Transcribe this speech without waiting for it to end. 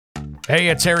Hey,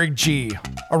 it's Eric G.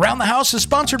 Around the House is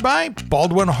sponsored by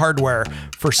Baldwin Hardware.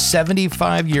 For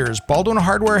 75 years, Baldwin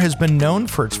Hardware has been known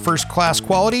for its first-class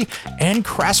quality and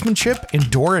craftsmanship in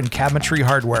door and cabinetry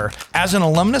hardware. As an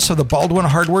alumnus of the Baldwin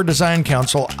Hardware Design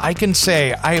Council, I can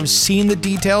say I have seen the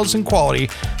details and quality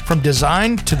from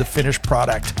design to the finished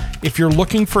product. If you're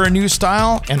looking for a new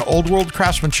style and old-world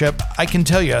craftsmanship, I can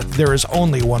tell you there is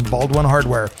only one Baldwin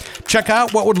Hardware. Check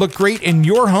out what would look great in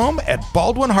your home at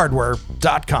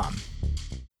baldwinhardware.com.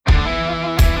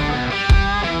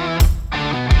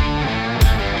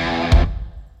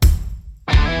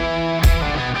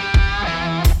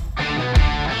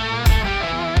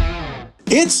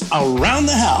 It's Around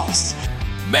the House.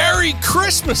 Merry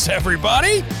Christmas,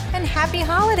 everybody! And happy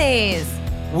holidays!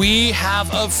 We have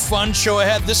a fun show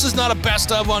ahead. This is not a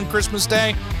best of on Christmas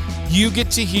Day. You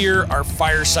get to hear our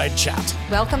fireside chat.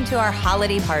 Welcome to our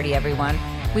holiday party, everyone.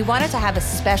 We wanted to have a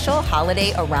special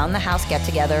holiday Around the House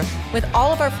get-together with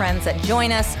all of our friends that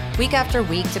join us week after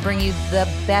week to bring you the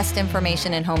best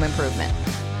information in home improvement.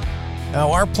 Now,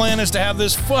 our plan is to have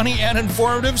this funny and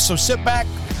informative, so sit back,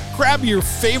 grab your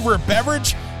favorite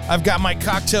beverage. I've got my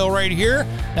cocktail right here.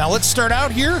 Now let's start out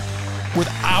here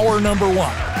with our number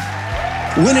one.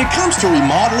 When it comes to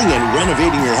remodeling and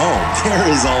renovating your home, there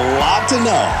is a lot to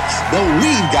know, but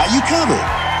we've got you covered.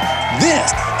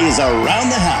 This is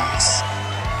Around the House.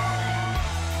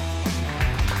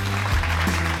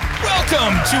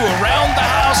 Welcome to Around the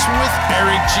House with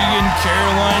Eric G. and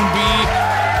Caroline B.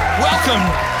 Welcome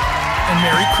and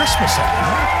Merry Christmas,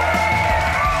 everyone.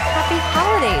 Happy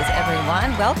holidays,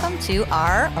 everyone. Welcome to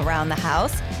our Around the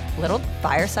House little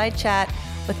fireside chat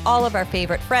with all of our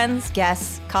favorite friends,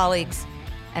 guests, colleagues,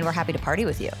 and we're happy to party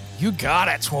with you. You got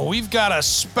it. Well, we've got a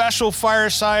special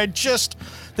fireside.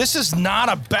 This is not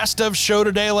a best of show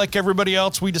today like everybody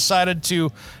else. We decided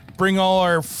to bring all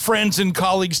our friends and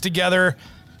colleagues together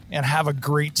and have a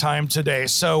great time today.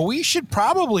 So we should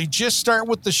probably just start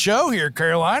with the show here,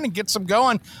 Caroline, and get some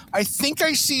going. I think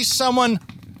I see someone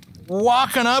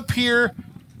walking up here.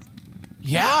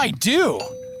 Yeah, I do.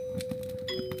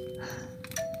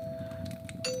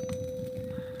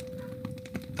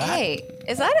 Hey,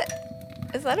 is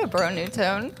that a Bro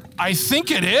Newtone? I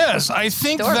think it is. I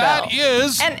think Doorbell. that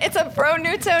is. And it's a Bro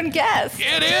Newtone guest.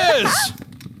 It is.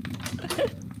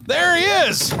 There he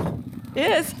is.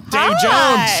 Yes. Dave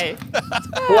Hi. Jones.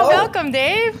 Oh, welcome,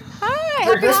 Dave. Hi.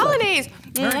 Happy holidays.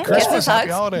 Merry Kisses, Christmas. Happy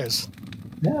hugs. holidays.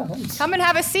 Yeah, thanks. Come and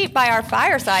have a seat by our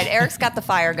fireside. Eric's got the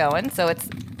fire going, so it's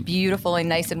beautiful and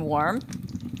nice and warm.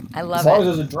 I love As long as it.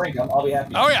 there's a drink, I'll be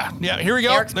happy. Oh yeah. Here we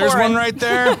go. Eric's There's pouring. one right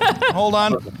there. Hold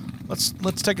on.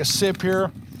 Let's take a sip here.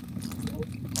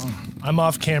 I'm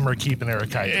off camera keeping Eric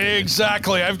hydrated.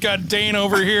 Exactly. I've got Dane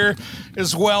over here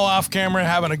as well off camera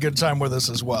having a good time with us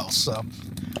as well. So,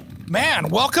 man,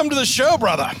 welcome to the show,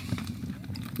 brother.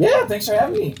 Yeah, thanks for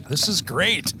having me. This is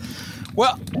great.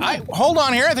 Well, hold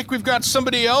on here. I think we've got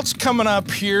somebody else coming up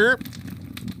here.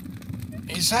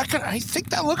 I think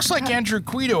that looks like Andrew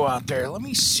Guido out there. Let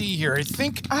me see here. I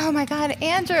think. Oh my God,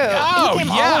 Andrew! Oh, he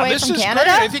came all yeah, the way this from is Canada.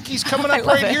 great. I think he's coming I up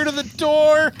love right it. here to the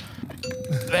door.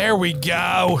 There we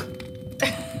go.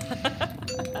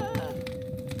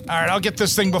 All right, I'll get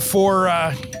this thing before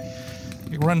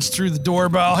he runs through the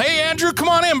doorbell. Hey, Andrew, come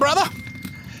on in, brother.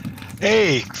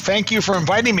 Hey, thank you for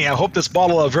inviting me. I hope this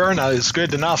bottle of Verna is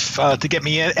good enough to get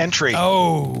me entry.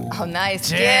 Oh,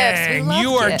 nice gifts. We Dang, love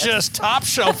you are gifts. just top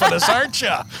shelf of this, aren't you?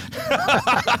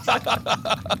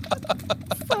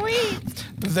 Sweet.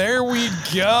 There we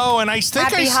go. And I think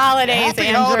Happy holidays, Happy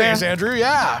Andrew. holidays, Andrew.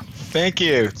 Yeah. Thank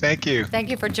you. Thank you. Thank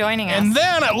you for joining us. And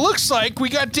then it looks like we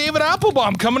got David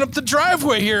Applebaum coming up the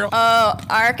driveway here. Oh,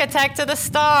 architect of the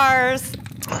stars.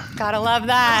 Gotta love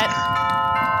that.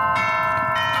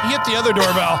 He hit the other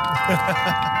doorbell.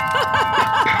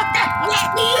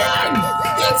 Let me in!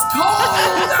 It's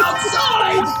cold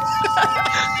outside!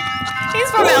 He's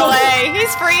from LA.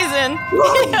 He's freezing.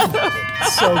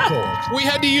 So cool. We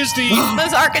had to use the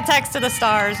Those architects to the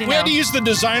stars, you we know. had to use the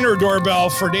designer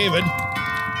doorbell for David.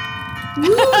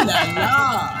 Ooh la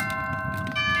la!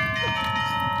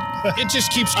 It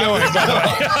just keeps going, by the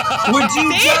way. Would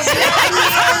you just let me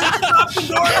in? Drop the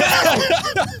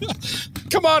doorbell!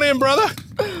 Come on in, brother.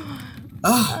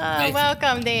 Oh,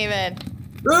 Welcome, David.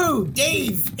 Ooh,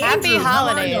 Dave. Happy Andrew, how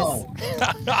are holidays. y'all?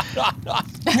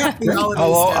 Happy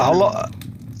holidays.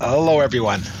 Hello,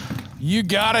 everyone. You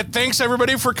got it. Thanks,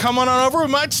 everybody, for coming on over. We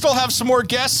might still have some more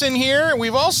guests in here.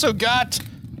 We've also got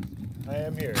I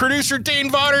am here. producer Dane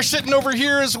Vodder sitting over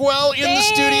here as well in the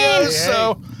studio. Hey,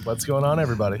 So, what's going on,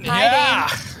 everybody? Hi, yeah,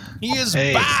 he is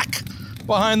Hey. back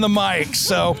behind the mic.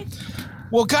 So,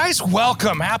 well, guys,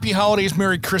 welcome. Happy holidays.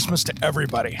 Merry Christmas to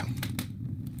everybody.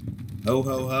 Ho,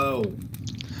 ho, ho.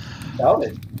 Got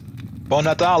it. Buon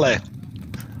Natale.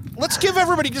 Let's give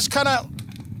everybody just kind of,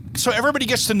 so everybody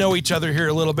gets to know each other here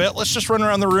a little bit. Let's just run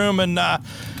around the room and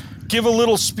give a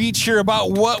little speech here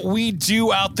about what we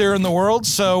do out there in the world.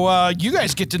 So you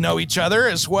guys get to know each other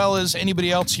as well as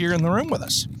anybody else here in the room with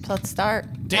us. So let's start.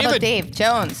 David. How about Dave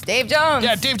Jones. Dave Jones.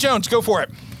 Yeah, Dave Jones, go for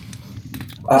it.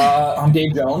 I'm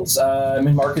Dave Jones. I'm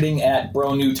in marketing at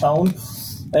Bro New Tone.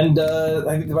 And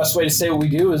I think the best way to say what we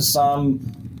do is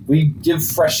we give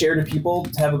fresh air to people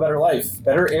to have a better life.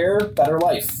 Better air, better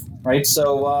life, right?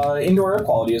 So indoor air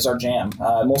quality is our jam.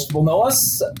 Most people know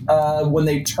us when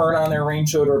they turn on their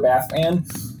Range Hood or bath fan.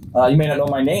 You may not know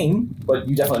my name, but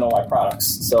you definitely know my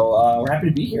products. So we're happy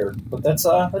to be here. But that's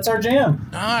our jam.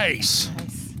 Nice.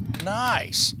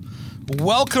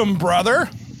 Welcome, brother.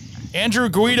 Andrew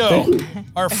Guido,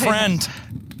 our friend.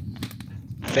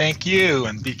 Thank you,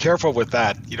 and be careful with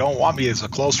that. You don't want me as a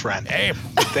close friend. Hey,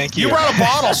 thank you. You brought a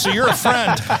bottle, so you're a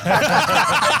friend.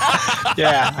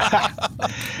 Yeah.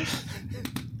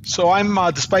 So I'm,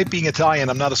 despite being Italian,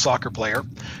 I'm not a soccer player.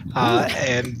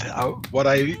 And what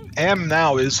I am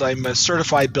now is I'm a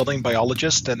certified building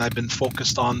biologist, and I've been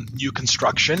focused on new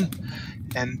construction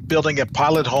and building a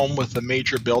pilot home with a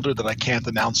major builder that I can't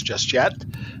announce just yet.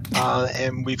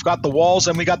 And we've got the walls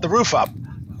and we got the roof up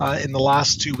in the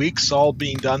last 2 weeks, all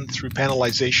being done through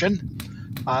panelization.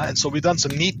 And so we've done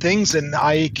some neat things, and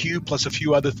IAQ plus a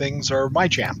few other things are my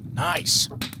jam. Nice.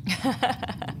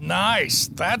 Nice.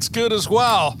 That's good as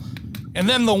well. And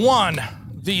then the one,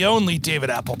 the only David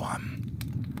Applebaum.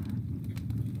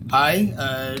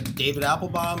 Hi, David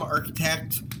Applebaum,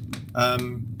 architect.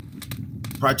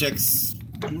 Projects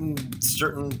in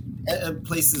certain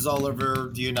places all over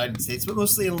the United States, but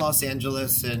mostly in Los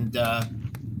Angeles, and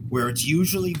where it's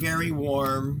usually very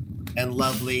warm and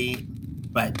lovely,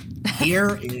 but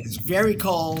here it is very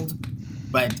cold.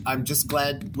 But I'm just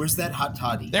glad. Where's that hot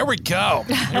toddy? There we go.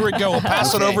 We'll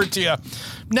pass it over to you.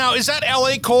 Now, is that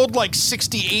LA cold like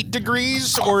 68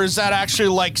 degrees, or is that actually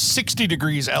like 60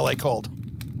 degrees LA cold?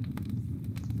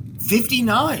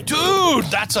 59. Dude,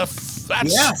 that's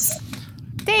yes.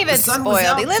 David's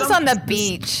spoiled. He lives on the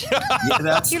beach. Yeah,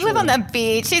 that's You true. live on the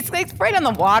beach. He's like right on the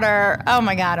water. Oh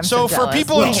my God, I'm so So for jealous.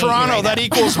 people in I hate you Toronto, right that now.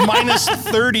 equals minus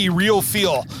 30 real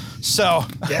feel. So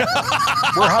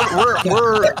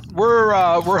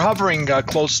We're hovering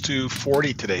close to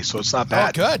 40 today, so it's not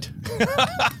bad. good.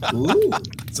 Ooh.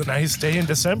 It's a nice day in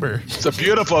December. It's a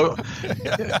beautiful.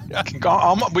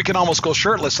 We can almost go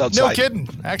shirtless outside. No kidding.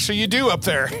 Actually, you do up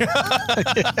there.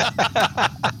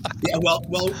 Yeah,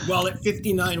 well, at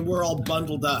 59, we're all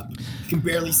bundled up. You can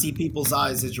barely see people's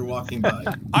eyes as you're walking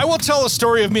by. I will tell a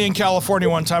story of me in California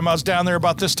one time. I was down there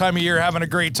about this time of year having a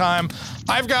great time.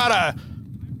 I've got a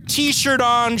t-shirt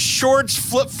on, shorts,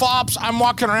 flip-flops. I'm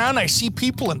walking around, I see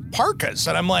people in parkas,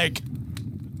 and I'm like,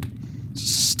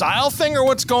 style thing or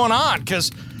what's going on?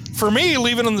 Because for me,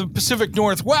 living in the Pacific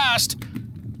Northwest,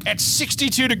 at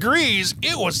 62 degrees,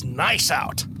 it was nice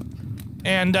out.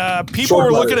 And people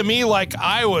were looking at me like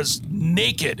I was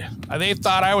naked. They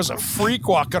thought I was a freak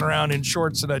walking around in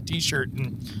shorts and a t-shirt.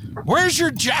 And where's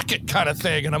your jacket kind of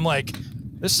thing? And I'm like,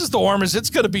 this is the warmest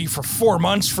it's going to be for 4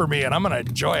 months for me, and I'm going to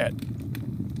enjoy it.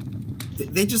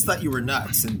 They just thought you were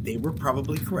nuts, and they were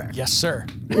probably correct. Yes, sir.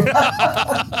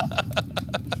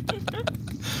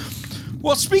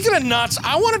 Well, speaking of nuts,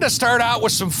 I wanted to start out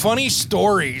with some funny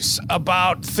stories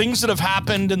about things that have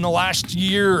happened in the last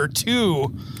year or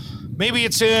two. Maybe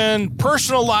it's in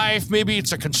personal life, maybe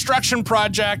it's a construction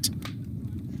project.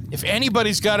 If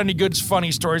anybody's got any good,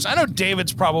 funny stories, I know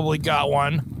David's probably got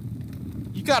one.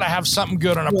 You got to have something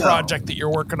good on a project that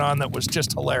you're working on that was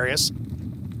just hilarious.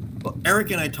 Well, Eric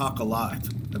and I talk a lot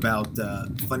about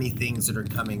funny things that are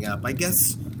coming up. I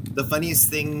guess the funniest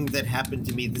thing that happened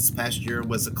to me this past year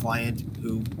was a client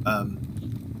who,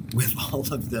 with all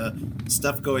of the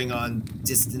stuff going on,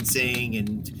 distancing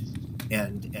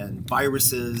and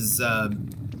viruses,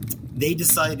 they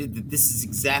decided that this is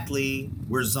exactly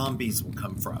where zombies will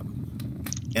come from.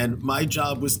 And my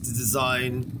job was to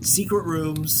design secret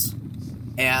rooms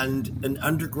and an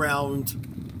underground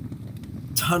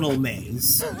tunnel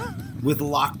maze with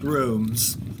locked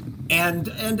rooms and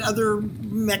other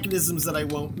mechanisms that I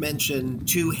won't mention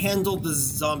to handle the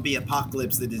zombie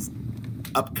apocalypse that is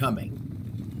upcoming.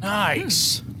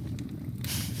 Nice.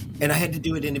 And I had to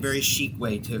do it in a very chic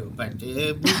way too. But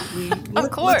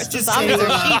Of course, let's just zombies say,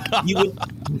 are chic. you would,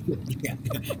 yeah,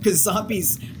 because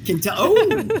zombies can tell.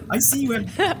 Oh, I see you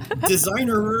have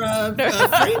designer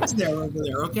frames there over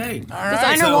there. Okay,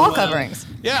 Designer So, wall coverings.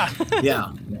 Yeah.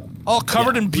 yeah. All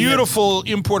covered in beautiful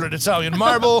imported Italian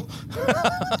marble.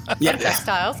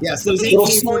 Textiles. Yes, those It'll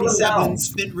slow them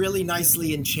 1847s fit really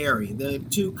nicely in cherry. The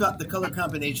color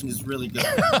combination is really good.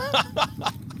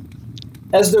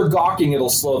 As they're gawking, it'll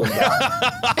slow them down.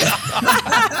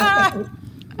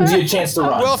 Gives you a chance to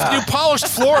run. Well, if you do polished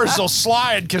floors, they'll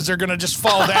slide because they're going to just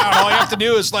fall down. All you have to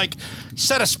do is like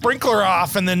set a sprinkler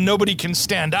off, and then nobody can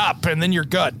stand up, and then you're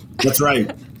good. That's right.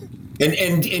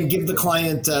 And give the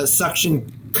client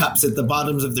suction cups at the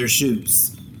bottoms of their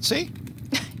shoes. See?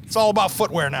 It's all about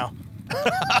footwear now.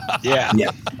 Yeah.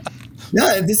 Yeah.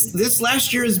 No, this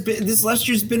last year's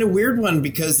been a weird one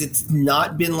because it's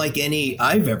not been like any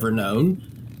I've ever known,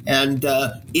 and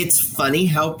it's funny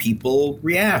how people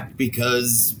react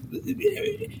because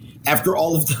after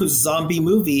all of those zombie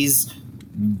movies,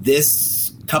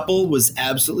 this couple was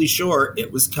absolutely sure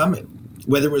it was coming,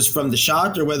 whether it was from the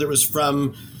shot or whether it was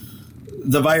from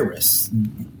the virus.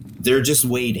 They're just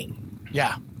waiting.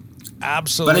 Yeah,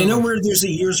 absolutely. But I know where there's a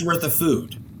year's worth of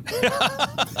food.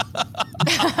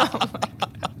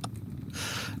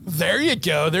 There you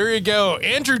go. There you go.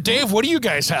 Andrew, Dave, what do you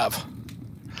guys have?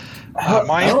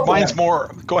 Mine's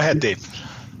more. Go ahead, Dave.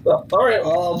 All right,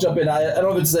 well, I'll jump in. I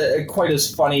don't know if it's quite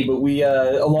as funny, but we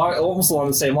almost along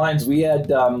the same lines. We had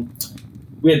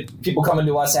people coming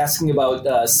to us asking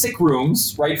about sick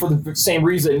rooms, right, for the same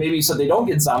reason, maybe so they don't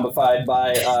get zombified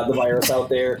by the virus out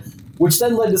there, which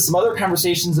then led to some other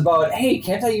conversations about, hey,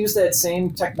 can't I use that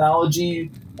same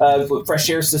technology with fresh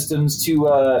air systems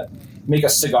to make a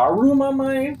cigar room on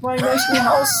my nice new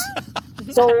house?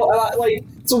 So,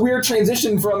 it's a weird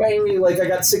transition from, hey, I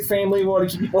got sick family, want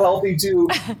to keep people healthy, to,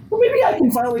 well, maybe I can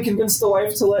finally convince the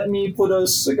wife to let me put a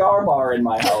cigar bar in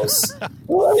my house.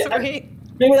 Well, maybe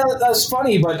that's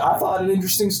funny, but I thought an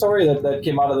interesting story that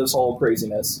came out of this whole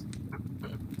craziness.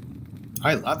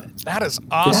 I love it. That is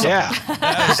awesome. Yeah.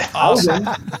 That is awesome.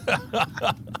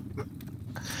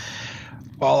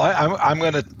 Well, I'm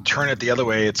going to turn it the other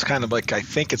way. It's kind of like, I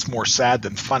think it's more sad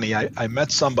than funny. I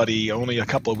met somebody only a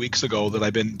couple of weeks ago that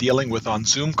I've been dealing with on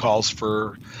Zoom calls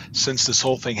since this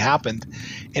whole thing happened.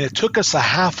 And it took us a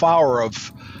half hour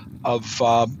of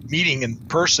meeting in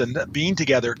person, being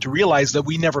together, to realize that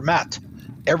we never met.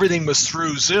 Everything was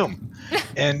through Zoom.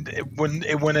 And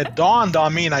when it dawned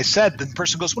on me, and I said, the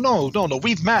person goes, "Well, no,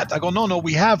 we've met." I go, "No,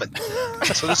 we haven't."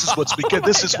 So this is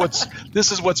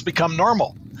what's become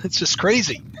normal. It's just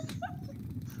crazy.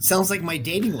 Sounds like my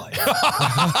dating life.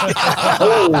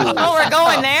 Oh, we're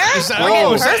going there. Is that, We're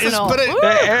getting is personal.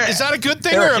 is that a good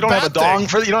thing Eric, or a you don't bad have a dong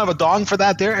thing? you don't have a dong for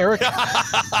that, there, Eric?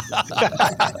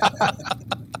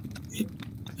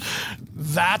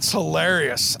 That's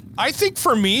hilarious. I think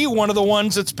for me, one of the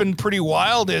ones that's been pretty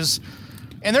wild is,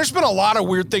 and there's been a lot of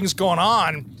weird things going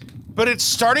on, but it's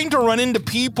starting to run into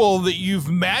people that you've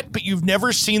met, but you've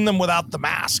never seen them without the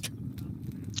mask.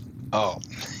 Oh.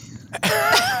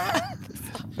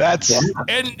 That's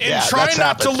and yeah, try that's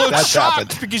not to happened. look That's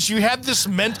shocked happened. because you had this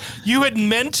you had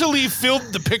mentally filled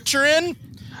the picture in,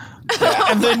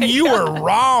 and then you were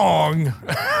wrong.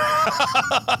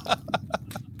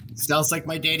 Sounds like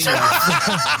my dating life.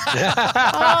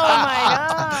 Oh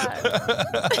my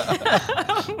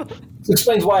god. This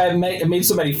explains why I made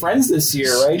so many friends this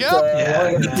year, right? Yep.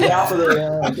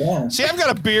 See, I've got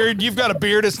a beard. You've got a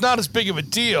beard. It's not as big of a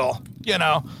deal.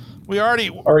 We already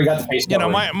got the face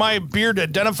covered. my beard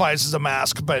identifies as a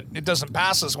mask, but it doesn't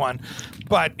pass as one.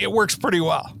 But it works pretty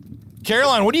well.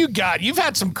 Caroline, what do you got? You've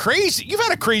had a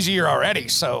crazy year already,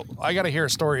 so I got to hear a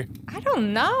story. I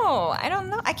don't know.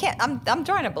 I can't. I'm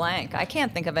drawing a blank. I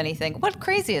can't think of anything. What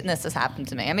craziness has happened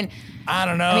to me? I mean, I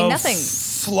don't know. I mean, nothing.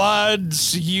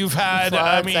 Floods. You've had.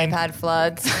 Floods, I've had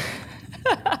floods.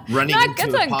 Running That's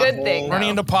into a a pothole. good thing. running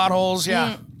into potholes.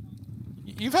 Yeah.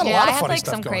 You've had a lot of funny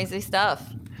stuff some going. crazy stuff.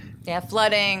 Yeah,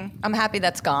 flooding. I'm happy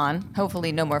that's gone.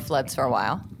 Hopefully, no more floods for a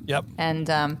while. Yep. And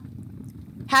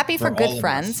happy for all good of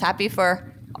friends. us. Happy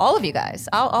for all of you guys.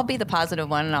 I'll be the positive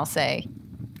one, and I'll say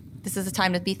this is a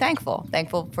time to be thankful.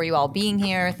 Thankful for you all being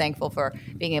here. Thankful for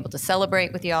being able to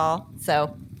celebrate with y'all.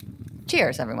 So,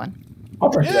 cheers, everyone. I'll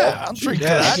drink Yeah, that. I'll drink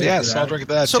that. Yes, I'll drink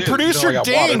that So, too. producer I got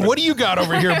Dane, water. what do you got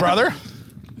over here, brother?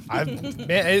 I do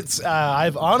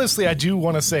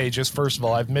want to say, just first of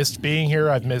all, I've missed being here.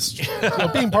 I've missed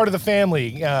being part of the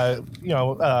family. I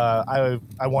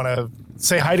want to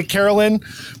say hi to Carolyn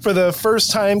for the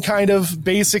first time, kind of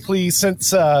basically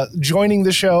since joining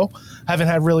the show. Haven't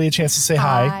had really a chance to say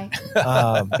hi.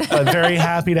 I'm very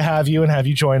happy to have you and have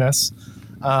you join us.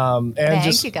 And Thank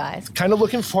just you guys. kind of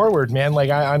looking forward, man. Like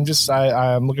I'm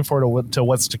looking forward to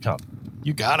what's to come.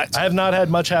 You got it. I have not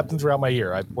had much happen throughout my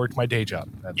year. I've worked my day job.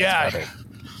 That's about it.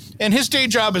 And his day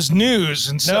job is news,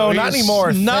 and so No, not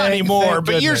anymore. Not anymore. Thank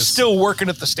But you're goodness. still working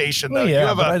at the station, though. Well, You yeah,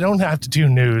 have but I don't have to do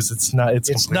news. It's not. It's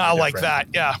It's completely not like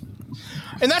different. that, yeah.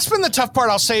 And that's been the tough part,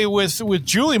 I'll say, with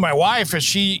Julie, my wife, is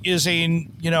she is a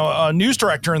news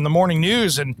director in the morning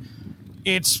news, and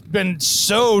it's been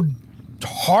so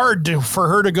hard for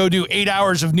her to go do 8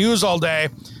 hours of news all day,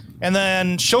 and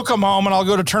then she'll come home and I'll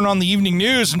go to turn on the evening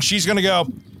news, and she's going to go,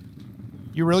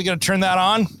 "You really going to turn that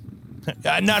on?"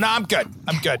 No, I'm good.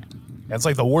 That's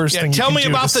like the worst Yeah, thing. tell you me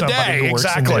can do about to the somebody day. who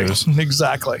works in news.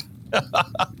 Exactly.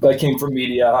 I came from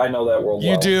media. I know that world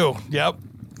You well. do. Yep.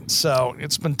 So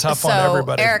it's been tough So, on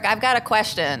everybody. Eric, I've got a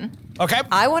question. Okay.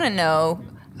 I want to know,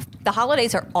 the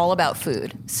holidays are all about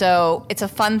food. So it's a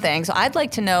fun thing. So I'd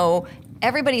like to know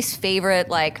everybody's favorite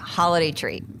holiday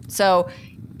treat. So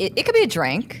it could be a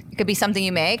drink. It could be something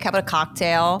you make. How about a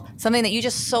cocktail? Something that you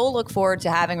just so look forward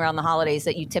to having around the holidays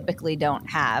that you typically don't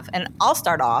have. And I'll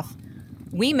start off.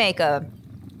 We make a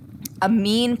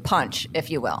mean punch, if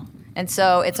you will. And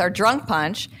so it's our drunk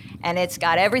punch, and it's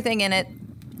got everything in it: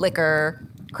 liquor,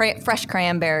 fresh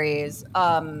cranberries,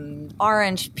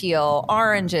 orange peel,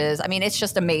 oranges. I mean, it's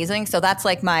just amazing. So that's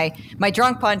like my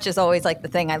drunk punch is always like the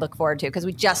thing I look forward to, because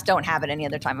we just don't have it any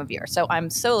other time of year. So I'm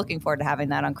so looking forward to having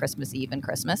that on Christmas Eve and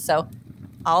Christmas. So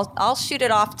I'll shoot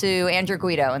it off to Andrew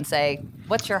Guido and say,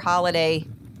 what's your holiday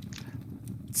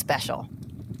special?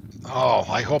 Oh,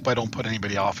 I hope I don't put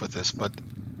anybody off with this, but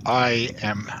I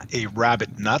am a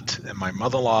rabbit nut, and my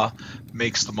mother-in-law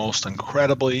makes the most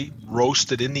incredibly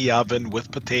roasted in the oven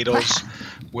with potatoes,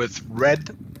 with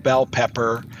red bell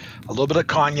pepper, a little bit of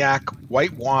cognac,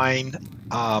 white wine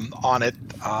on it,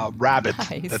 rabbit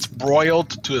Nice. that's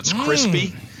broiled to its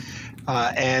crispy.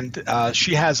 And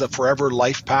she has a forever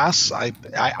life pass.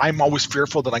 I'm always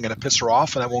fearful that I'm going to piss her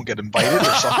off and I won't get invited or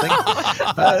something.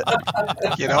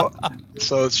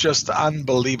 So it's just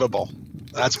unbelievable.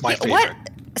 That's my favorite. What?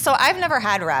 So I've never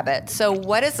had rabbit. So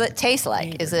what does it taste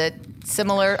like? Is it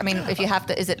similar? I mean, if you have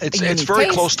to, is it? It's a unique very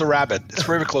taste? close to rabbit. It's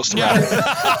very close to rabbit.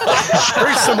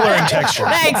 Very similar in texture.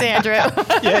 Thanks, Andrew.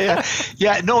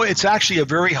 Yeah. No, it's actually a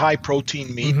very high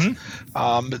protein meat.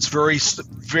 It's very,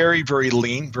 very, very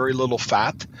lean, very little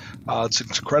fat. It's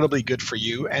incredibly good for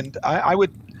you. And I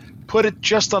would put it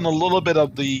just on a little bit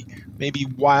of the maybe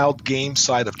wild game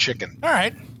side of chicken. All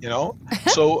right.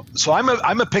 So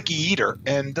I'm a picky eater,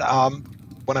 and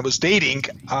when I was dating,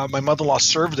 my mother-in-law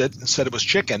served it and said it was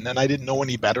chicken, and I didn't know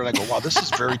any better. And I go, wow, this is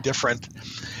very different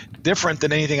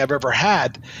than anything I've ever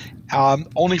had.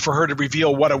 Only for her to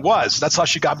reveal what it was. That's how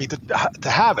she got me to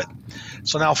have it.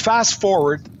 So now, fast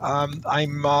forward,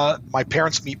 my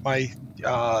parents meet my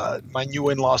new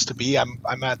in-laws to be.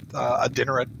 I'm at a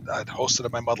dinner I'd hosted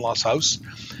at my mother-in-law's house.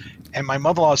 And my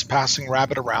mother-in-law is passing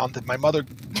rabbit around, and my mother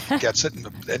gets it,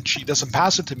 and she doesn't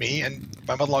pass it to me. And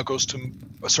my mother goes to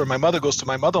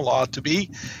my mother-in-law to be,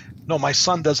 no, my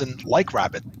son doesn't like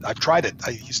rabbit. I've tried it.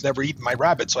 He's never eaten my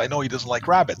rabbit, so I know he doesn't like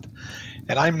rabbit.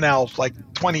 And I'm now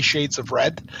like 20 shades of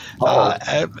red,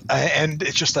 and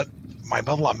it's just that my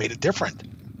mother-in-law made it different,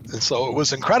 and so it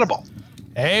was incredible.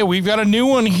 Hey, we've got a new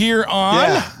one here on.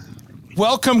 Yeah.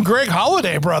 Welcome, Greg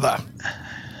Holiday, brother.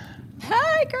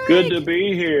 Hi, Greg. Good to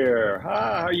be here.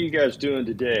 Hi, how are you guys doing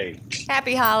today?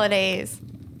 Happy holidays.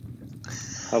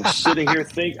 I'm sitting here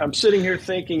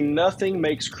thinking nothing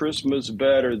makes Christmas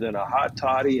better than a hot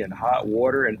toddy and hot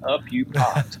water, and up you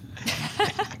pop.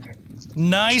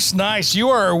 Nice. You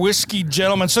are a whiskey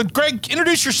gentleman. So, Greg,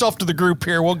 introduce yourself to the group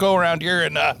here. We'll go around here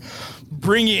and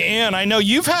bring you in. I know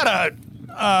you've had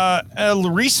a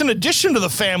recent addition to the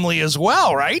family as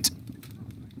well, right?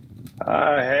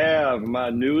 I have. My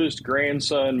newest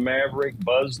grandson, Maverick,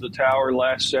 buzzed the tower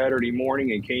last Saturday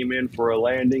morning and came in for a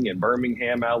landing in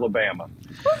Birmingham, Alabama.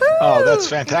 Oh, that's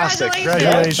fantastic!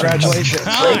 Congratulations.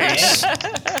 Nice.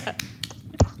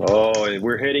 Oh, and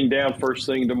we're heading down first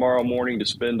thing tomorrow morning to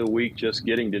spend a week just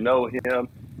getting to know him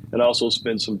and also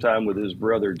spend some time with his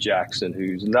brother Jackson,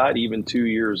 who's not even 2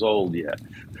 years old yet.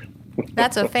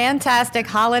 That's a fantastic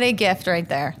holiday gift right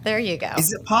there. There you go.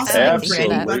 Is it possible for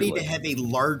Absolutely. anybody to have a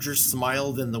larger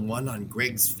smile than the one on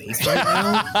Greg's face right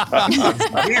now? He's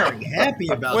very happy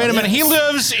about Wait a minute. this. He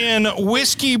lives in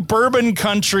whiskey bourbon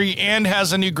country and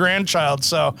has a new grandchild,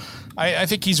 so I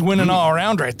think he's winning all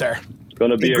around right there. Going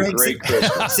to be Hey, a Greg, great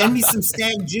Christmas. Send me some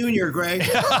Stag Junior, Greg.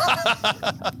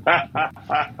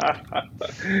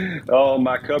 Oh,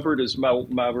 my cupboard is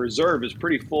my reserve is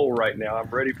pretty full right now. I'm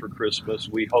ready for Christmas.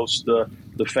 We host the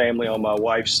family on my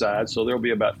wife's side, so there'll be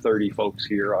about 30 folks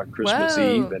here on Christmas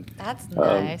Whoa, Eve. And that's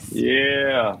nice.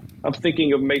 yeah, I'm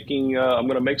thinking of making. I'm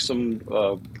going to make some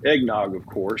eggnog, of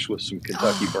course, with some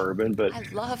Kentucky bourbon. But I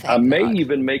love I may eggnog.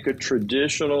 even make a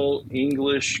traditional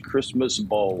English Christmas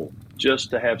bowl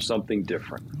just to have something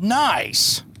different.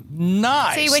 Nice.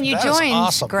 See, when you That is joined,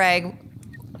 awesome. Greg,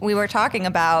 we were talking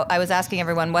about, I was asking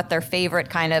everyone what their favorite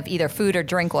kind of either food or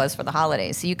drink was for the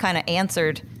holidays. So you kind of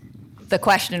answered the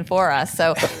question for us.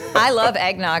 So I love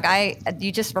eggnog.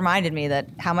 You just reminded me that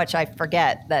how much I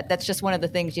forget that's just one of the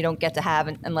things you don't get to have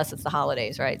unless it's the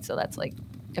holidays, right? So that's like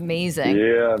amazing.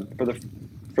 Yeah,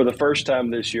 for the first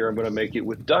time this year, I'm going to make it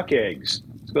with duck eggs.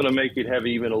 It's going to make it have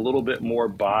even a little bit more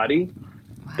body.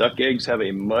 Wow. Duck eggs have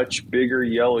a much bigger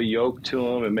yellow yolk to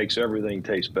them. It makes everything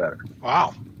taste better.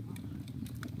 Wow.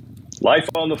 Life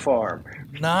on the farm.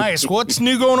 Nice. What's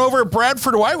new going over at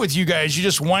Bradford White with you guys? You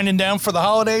just winding down for the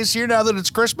holidays here now that it's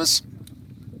Christmas?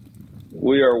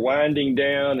 We are winding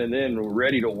down and then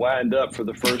ready to wind up for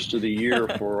the first of the year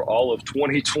for all of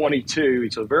 2022.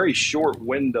 It's a very short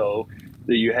window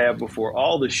that you have before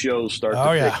all the shows start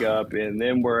to pick up, and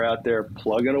then we're out there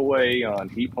plugging away on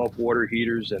heat pump water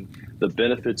heaters and the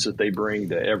benefits that they bring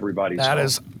to everybody's home. That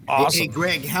is awesome. Hey,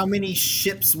 Greg, how many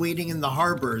ships waiting in the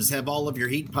harbors have all of your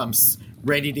heat pumps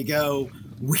ready to go,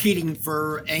 waiting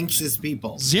for anxious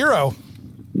people? 0.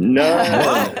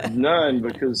 None,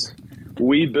 because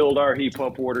we build our heat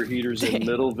pump water heaters in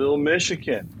Middleville,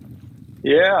 Michigan.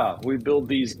 Yeah, we build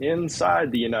these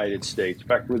inside the United States. In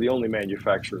fact, we're the only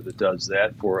manufacturer that does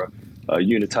that for a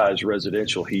unitized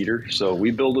residential heater. So we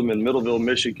build them in Middleville,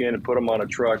 Michigan, and put them on a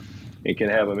truck and can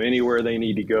have them anywhere they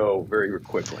need to go very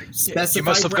quickly. You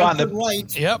must have gotten a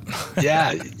white. Yep.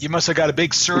 Yeah, you must have got a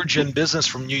big surge in business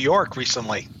from New York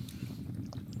recently.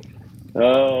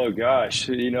 Oh gosh,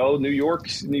 New York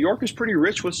is pretty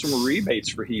rich with some rebates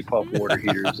for heat pump water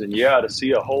heaters, and to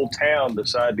see a whole town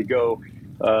decide to go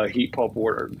heat pump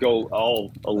water, go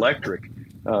all electric,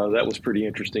 that was pretty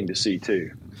interesting to see too.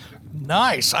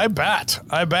 Nice. I bet.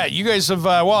 You guys have,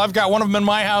 I've got one of them in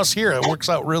my house here. It works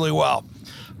out really well.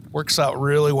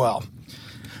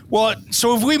 Well,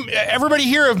 so have everybody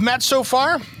here have met so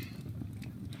far?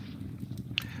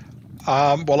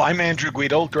 Well, I'm Andrew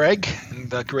Guido, Greg,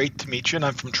 and great to meet you. And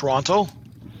I'm from Toronto.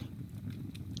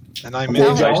 And I'm Dave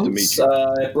nice to Jones, meet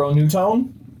you. at Bro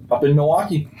Newtone up in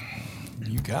Milwaukee.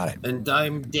 You got it. And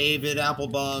I'm David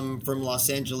Applebaum from Los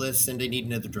Angeles, and I need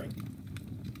another drink.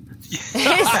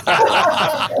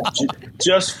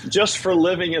 Just for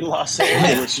living in Los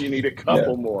Angeles, you need a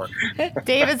couple more.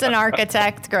 David's an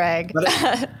architect, Greg. But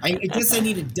I guess I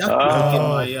need a duck milk in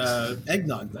my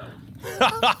eggnog, though.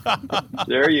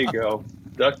 There you go.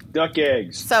 Duck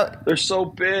eggs. So they're so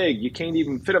big, you can't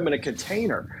even fit them in a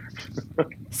container.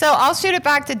 So I'll shoot it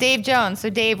back to Dave Jones. So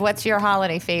Dave, what's your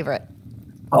holiday favorite?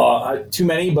 Too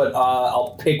many, but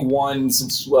I'll pick one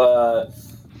since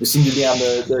we seem to be on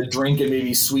the drink and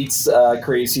maybe sweets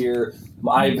craze here.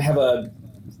 I have a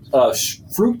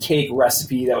fruitcake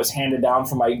recipe that was handed down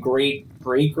from my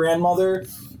great-great-grandmother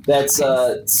that's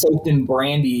soaked in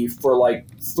brandy for like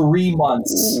 3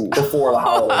 months before the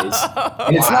holidays.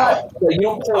 And it's not, you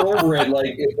don't pour over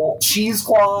it,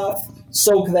 cheesecloth,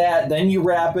 soak that, then you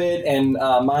wrap it. And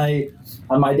on my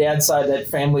dad's side, that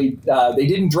family, they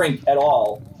didn't drink at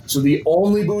all. So the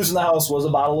only booze in the house was a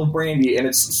bottle of brandy, and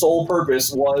its sole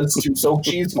purpose was to soak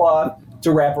cheesecloth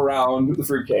to wrap around the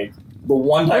fruitcake. The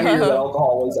one time a year that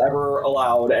alcohol was ever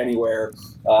allowed anywhere.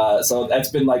 So that's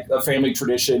been like a family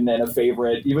tradition and a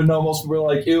favorite, even though most people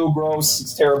are like, ew, gross,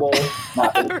 it's terrible.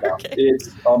 Not It's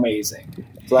amazing.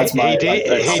 So that's Hey,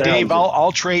 Dave,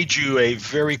 I'll trade you a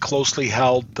very closely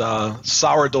held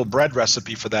sourdough bread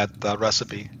recipe for that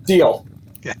recipe. Deal.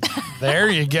 Yeah. There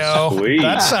you go. Sweet.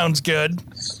 That sounds good.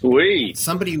 Sweet.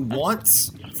 Somebody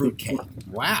wants fruitcake.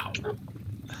 Wow.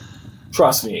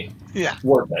 Trust me. Yeah.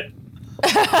 Worth it.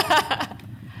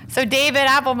 So David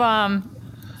Applebaum,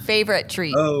 favorite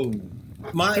treat? Oh,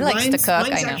 He likes to cook, I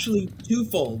Mine's know. actually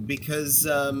twofold because,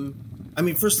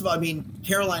 first of all,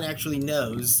 Caroline actually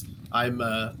knows I'm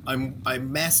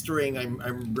mastering,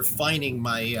 I'm refining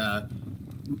my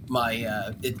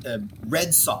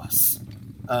red sauce,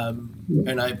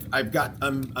 and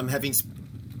I'm having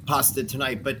pasta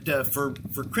tonight. But for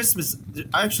Christmas,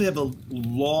 I actually have a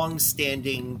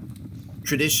long-standing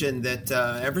tradition that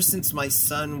ever since my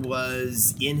son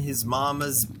was in his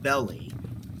mama's belly,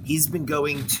 he's been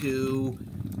going to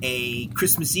a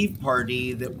Christmas Eve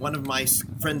party that one of my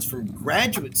friends from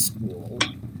graduate school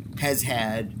has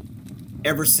had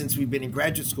ever since we've been in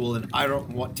graduate school, and I don't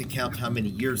want to count how many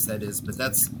years that is, but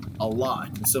that's a lot.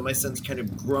 And so my son's kind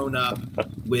of grown up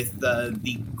with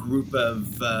the group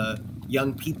of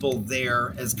young people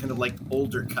there as kind of like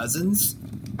older cousins.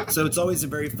 So it's always a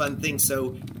very fun thing.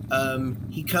 So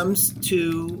he comes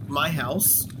to my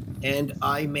house, and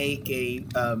I make a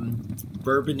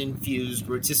bourbon-infused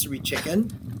rotisserie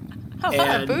chicken. A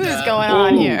lot of booze going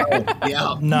on here.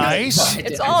 Yeah. Nice.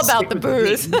 It's all about the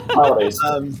booze. Holidays.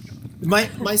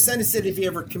 My son has said if he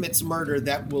ever commits murder,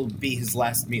 that will be his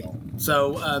last meal.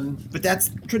 So, but that's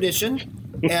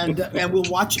tradition, and we'll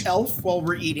watch Elf while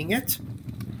we're eating it,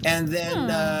 and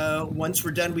then once we're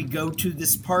done, we go to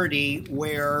this party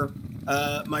where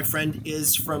my friend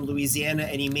is from Louisiana,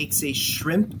 and he makes a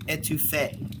shrimp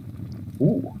etouffee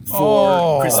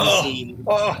for Christmas Eve.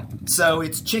 So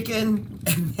it's chicken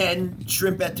and then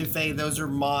shrimp etouffee. Those are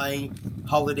my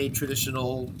holiday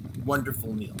traditional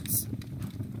wonderful meals.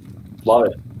 Love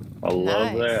it. I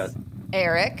love that.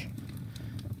 Eric?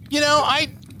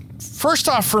 First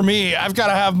off, for me, I've got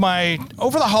to have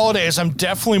over the holidays, I'm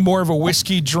definitely more of a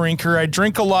whiskey drinker. I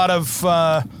drink a lot of,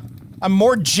 I'm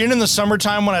more gin in the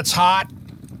summertime when it's hot,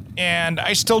 and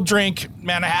I still drink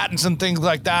Manhattans and things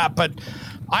like that, but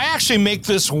I actually make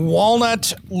this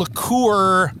walnut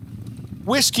liqueur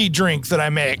whiskey drink that I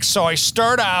make. So I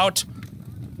start out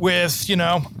with,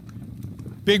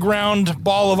 big round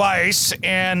ball of ice,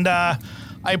 and I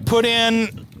put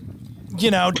in,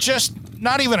 just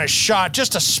not even a shot,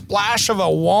 just a splash of a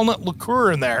walnut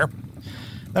liqueur in there.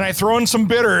 Then I throw in some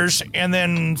bitters and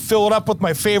then fill it up with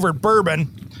my favorite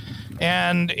bourbon.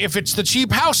 And if it's the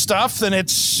cheap house stuff, then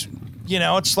it's,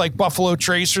 it's like Buffalo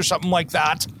Trace or something like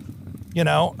that.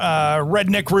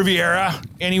 Redneck Riviera,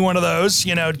 any one of those,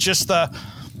 just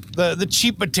the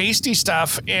cheap but tasty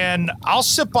stuff. And I'll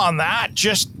sip on that,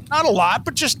 just not a lot,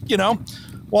 but just,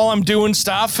 while I'm doing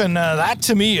stuff. And that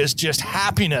to me is just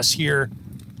happiness here,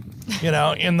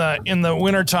 in the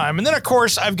wintertime. And then, of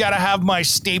course, I've got to have my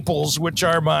staples, which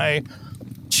are my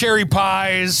cherry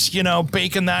pies,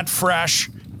 baking that fresh,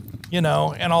 and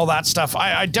all that stuff.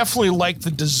 I definitely like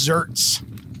the desserts.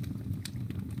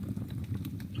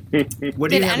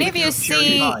 What Did any of you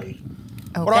see?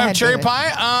 Oh, What do I have, cherry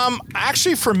pie?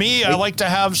 Actually, for me, I like to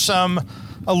have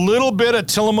a little bit of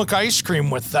Tillamook ice cream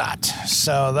with that.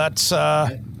 So that's, just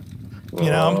a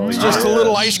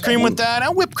little ice cream with that.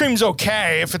 And whipped cream's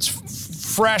okay if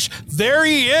it's fresh. There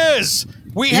he is.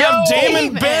 We have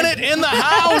Damon Bennett in the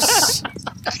house.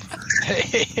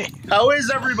 How is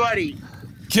everybody?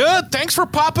 Good. Thanks for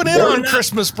popping in on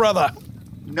Christmas, brother.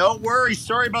 No worries.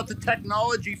 Sorry about the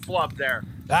technology flub there.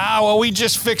 Well, we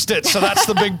just fixed it, so that's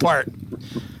the big part.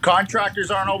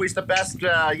 Contractors aren't always the best,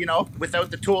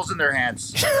 without the tools in their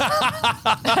hands.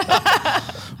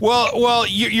 Well,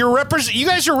 you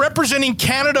guys are representing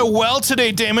Canada well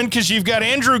today, Damon, because you've got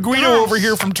Andrew Guido over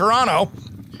here from Toronto.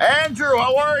 Andrew,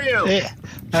 how are you? Hey,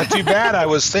 not too bad. I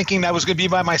was thinking I was going to be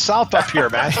by myself up here,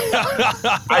 man.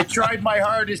 I tried my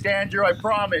hardest, Andrew, I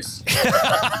promise.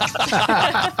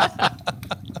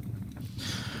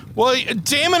 Well,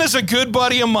 Damon is a good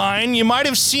buddy of mine. You might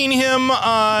have seen him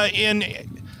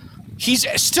he's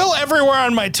still everywhere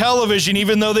on my television,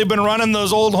 even though they've been running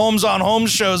those old Homes on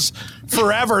Homes shows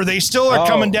forever. They still are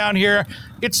coming down here.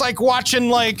 It's like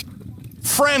watching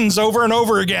Friends over and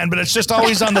over again, but it's just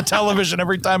always on the television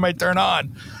every time I turn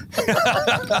on.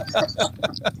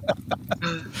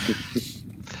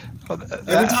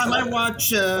 Every time I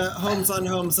watch Homes on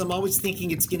Homes, I'm always thinking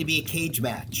it's going to be a cage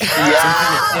match.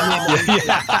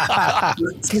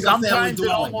 Sometimes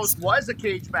it almost was a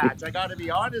cage match. I got to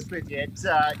be honest with you.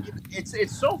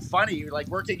 It's so funny, like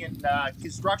working in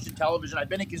construction television. I've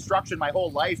been in construction my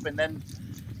whole life, and then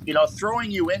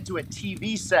throwing you into a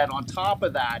TV set on top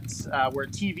of that, where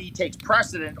TV takes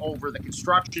precedent over the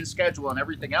construction schedule and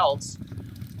everything else,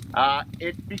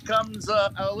 it becomes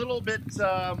a little bit.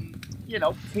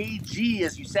 KG,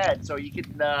 as you said. So you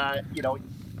can,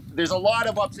 there's a lot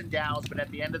of ups and downs, but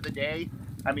at the end of the day,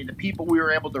 I mean, the people we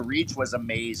were able to reach was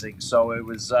amazing. So it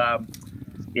was, I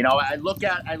look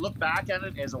back at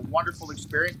it as a wonderful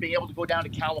experience, being able to go down to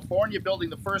California, building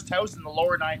the first house in the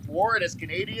lower 9th Ward as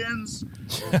Canadians,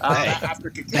 after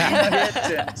Katrina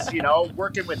hit, and,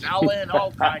 working with Ellen,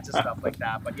 all kinds of stuff like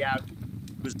that. But yeah,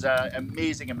 it was an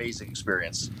amazing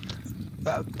experience.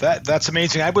 That's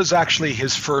amazing. I was actually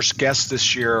his first guest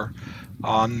this year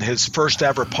on his first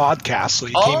ever podcast. So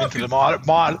he came into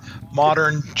the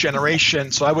modern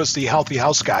generation. So I was the healthy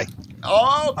house guy.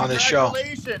 Oh, on this show.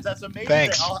 Congratulations. That's amazing.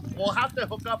 Thanks. We'll have to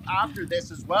hook up after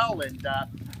this as well and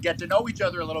get to know each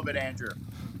other a little bit, Andrew.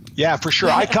 Yeah, for sure.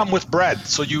 I come with bread,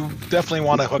 so you definitely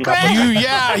want to hook up with me.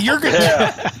 You're good.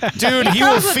 Dude, he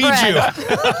will feed you.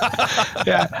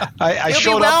 Yeah, I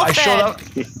showed up.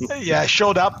 Yeah, I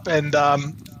showed up, and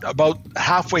about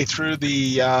halfway through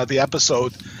the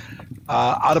episode,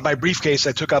 out of my briefcase,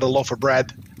 I took out a loaf of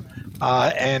bread,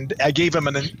 and I gave him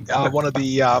one of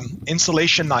the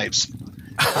insulation knives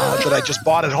that I just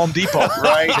bought at Home Depot.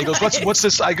 Right. And he goes, "What's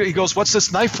this?" He goes, "What's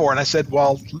this knife for?" And I said,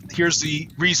 "Well, here's the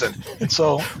reason." And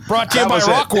so brought to you by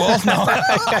Rockwool.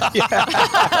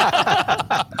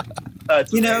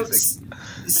 No.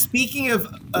 Speaking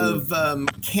of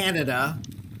Canada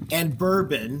and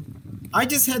bourbon, I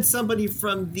just had somebody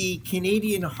from the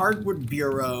Canadian Hardwood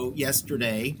Bureau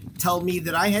yesterday tell me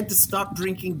that I had to stop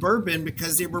drinking bourbon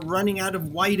because they were running out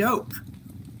of white oak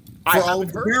for all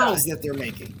of the barrels that they're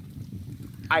making.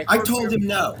 I told him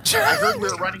no. I heard we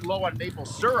were running low on maple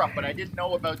syrup, but I didn't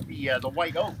know about the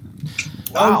white oak.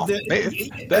 Wow.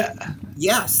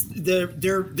 Yes,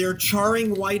 they're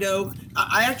charring white oak.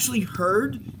 I actually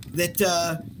heard that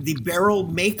the barrel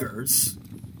makers,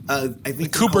 I think the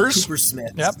Coopers,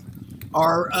 Coopersmiths, yep,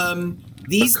 are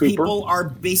these people are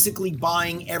basically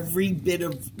buying every bit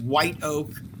of white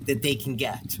oak that they can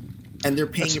get, and they're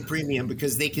paying a premium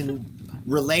because they can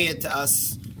relay it to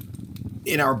us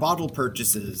in our bottle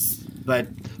purchases. But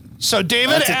so,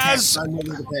 David, as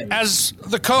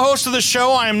the co-host of the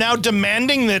show, I am now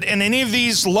demanding that in any of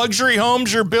these luxury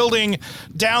homes you're building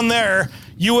down there,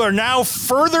 you are now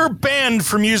further banned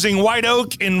from using white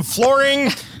oak in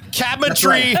flooring,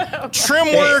 cabinetry,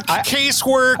 trim work,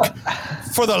 casework.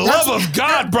 For the love of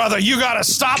God, brother, you got to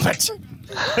stop it.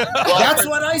 That's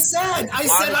what I said. I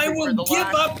said I will give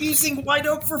up using white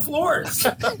oak for floors.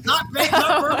 Not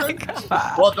bourbon.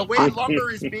 Well, the way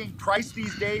lumber is being priced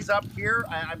these days up here,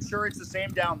 I'm sure it's the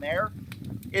same down there.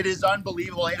 It is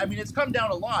unbelievable. I mean, it's come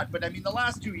down a lot, but I mean, the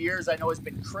last 2 years, I know it's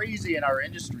been crazy in our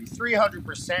industry.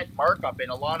 300% markup in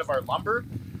a lot of our lumber,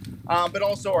 but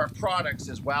also our products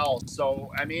as well.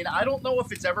 So, I mean, I don't know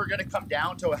if it's ever going to come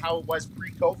down to how it was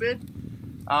pre-COVID.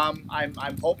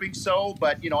 I'm hoping so,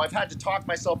 but, you know, I've had to talk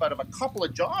myself out of a couple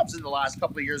of jobs in the last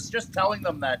couple of years, just telling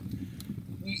them that,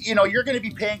 you know, you're going to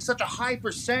be paying such a high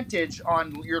percentage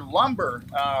on your lumber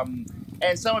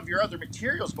and some of your other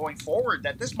materials going forward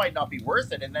that this might not be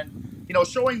worth it. And then, you know,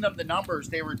 showing them the numbers,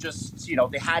 they were just, you know,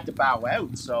 they had to bow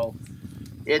out. So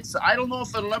I don't know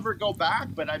if it'll ever go back,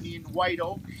 but I mean, white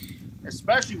oak,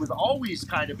 especially, was always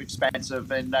kind of expensive,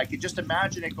 and I could just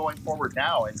imagine it going forward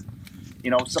now. And, you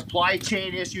know, supply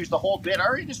chain issues, the whole bit.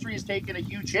 Our industry has taken a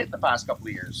huge hit the past couple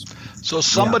of years. So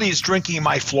somebody's drinking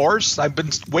my floors. I've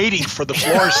been waiting for the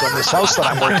floors on this house that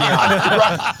I'm working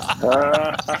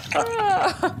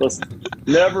on. Listen,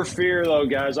 never fear, though,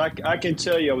 guys. I can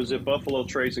tell you, I was at Buffalo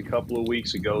Trace a couple of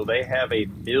weeks ago. They have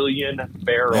 1 million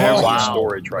barrels in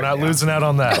storage right now. We're not losing out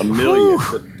on that. 1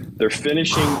 million. They're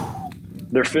finishing.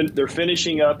 They're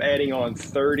finishing up, adding on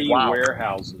 30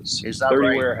 warehouses. Is that 30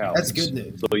 right? warehouses. That's good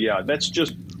news. So yeah, that's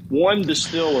just one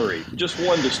distillery. Just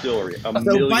one distillery. So,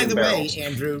 by the way,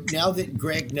 Andrew, now that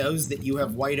Greg knows that you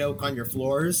have white oak on your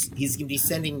floors, he's going to be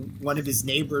sending one of his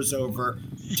neighbors over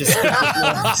to stick the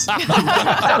floors.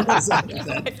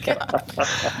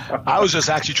 I was just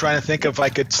actually trying to think if I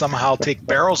could somehow take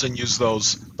barrels and use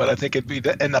those, but I think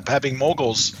it'd end up having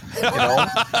moguls, you know,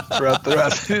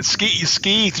 throughout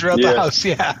ski throughout the house.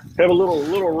 Yeah, have a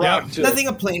little rock to nothing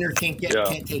a planer can't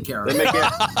take care of.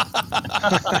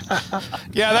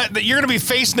 Yeah, you're going to be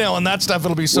face nailing that stuff.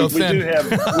 It'll be so thin. We do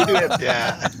have.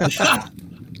 Yeah.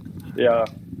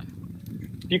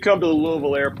 If you come to the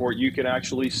Louisville airport, you can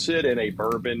actually sit in a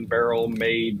bourbon barrel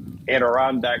made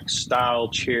Adirondack style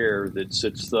chair that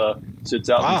sits out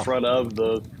in front of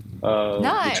the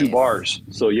two bars.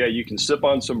 So yeah, you can sip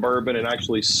on some bourbon and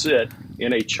actually sit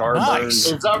in a charburned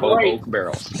oak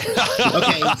barrel.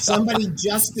 Okay, somebody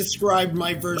just described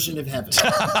my version of heaven.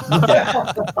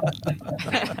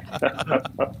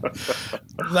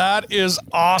 That is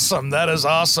awesome. That is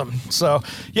awesome. So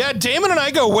yeah, Damon and I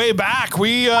go way back.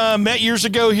 We met years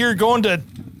ago here going to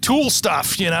tool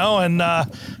stuff, you know, and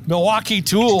Milwaukee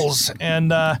Tools,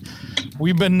 and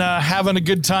we've been having a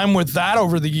good time with that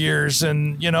over the years.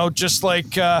 And, you know, just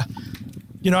like,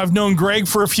 you know, I've known Greg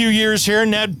for a few years here.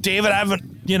 Now, David, I haven't,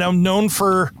 you know, known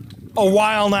for a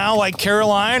while now, like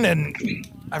Caroline, and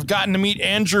I've gotten to meet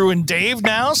Andrew and Dave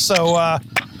now. So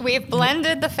we've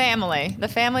blended the family. The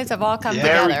families have all come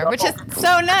together, which is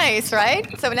so nice,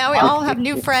 right? So now we all have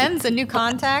new friends and new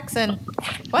contacts, and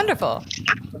wonderful.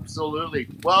 Absolutely.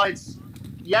 Well, and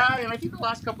I think the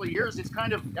last couple of years, it's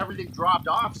kind of everything dropped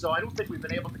off. So I don't think we've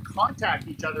been able to contact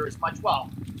each other as much. Well,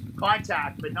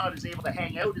 contact, but not as able to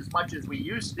hang out as much as we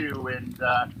used to. And,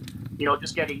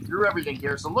 just getting through everything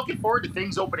here. So looking forward to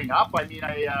things opening up. I mean,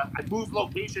 I moved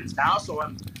locations now, so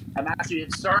I'm actually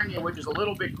in Sarnia, which is a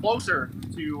little bit closer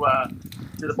to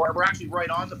the border. We're actually right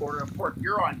on the border of Port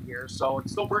Huron here. So I'm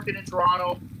still working in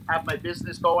Toronto, have my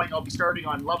business going. I'll be starting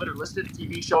on Love It or List It, a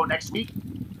TV show next week.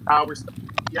 We'll start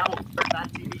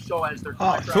that TV show as their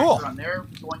contractor on there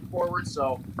going forward.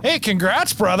 So hey,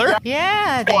 congrats, brother!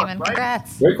 Yeah, Damon,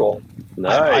 congrats. Very cool.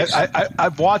 Nice.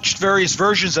 I've watched various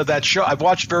versions of that show.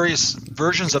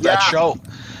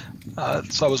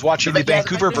 So I was watching the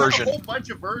Vancouver version. A whole bunch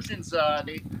of versions.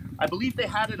 I believe they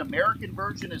had an American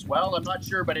version as well. I'm not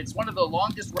sure, but it's one of the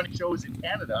longest running shows in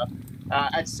Canada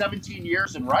at 17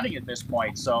 years and running at this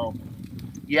point. So,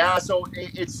 yeah, so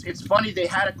it's funny. They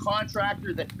had a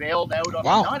contractor that bailed out on.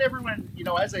 Wow. Not everyone,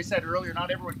 as I said earlier, not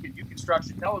everyone can do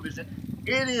construction television.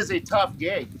 It is a tough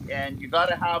gig, and you got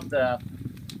to have the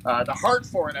heart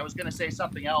for it. I was going to say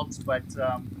something else, but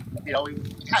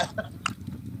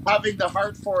having the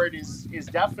heart for it is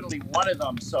definitely one of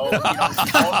them. So,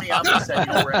 he called me up and said,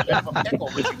 we're in a bit of a pickle.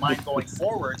 Would you mind going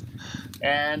forward?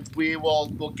 And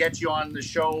we'll get you on the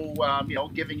show,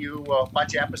 giving you a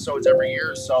bunch of episodes every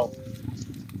year. So,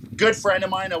 good friend of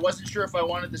mine. I wasn't sure if I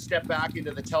wanted to step back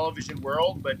into the television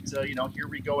world, but, here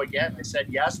we go again. They said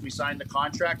yes. We signed the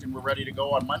contract, and we're ready to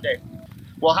go on Monday.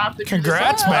 We'll have to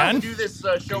Congrats, man. Do this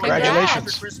show Congratulations.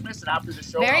 after Christmas, and after the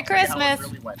show, Merry Christmas. How it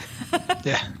really went.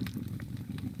 Yeah.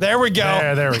 There we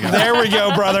go. There we go. There we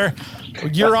go, brother.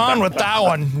 You're on with that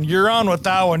one.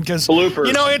 Because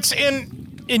Bloopers. it's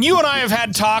and you and I have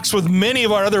had talks with many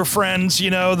of our other friends.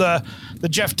 The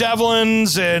Jeff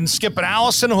Devlins and Skip and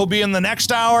Allison who'll be in the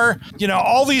next hour.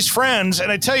 All these friends,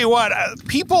 and I tell you what,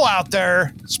 people out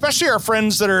there, especially our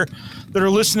friends that are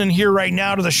listening here right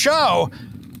now to the show,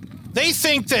 they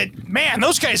think that, man,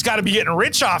 those guys got to be getting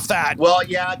rich off that. Well,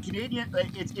 yeah,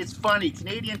 it's funny.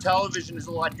 Canadian television is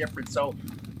a lot different. So,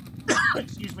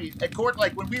 excuse me, at court,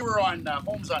 like when we were on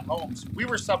Homes on Homes, we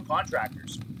were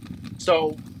subcontractors.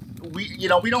 So we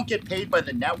don't get paid by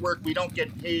the network. We don't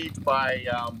get paid by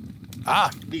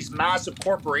these massive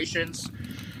corporations.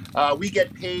 We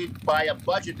get paid by a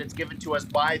budget that's given to us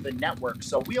by the network.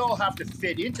 So we all have to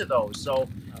fit into those. So,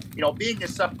 being a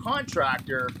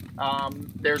subcontractor,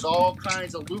 there's all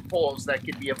kinds of loopholes that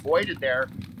can be avoided there.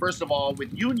 First of all,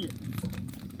 with union.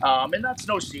 And that's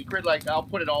no secret. Like, I'll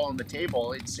put it all on the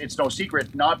table. It's no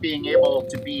secret. Not being able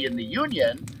to be in the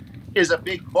union is a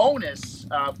big bonus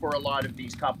for a lot of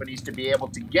these companies to be able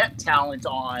to get talent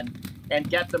on and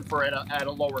get them at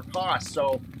a lower cost.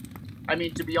 So, I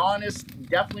mean, to be honest,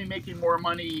 definitely making more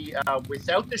money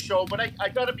without the show. But I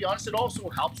got to be honest, it also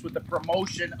helps with the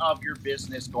promotion of your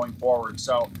business going forward.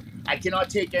 So I cannot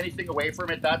take anything away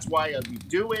from it. That's why we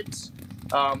do it.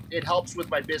 It helps with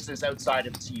my business outside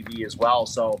of TV as well.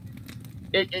 So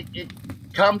it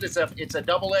comes, it's a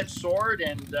double-edged sword,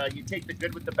 and you take the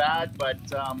good with the bad. But,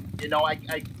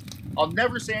 I'll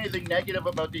never say anything negative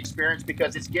about the experience,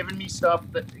 because it's given me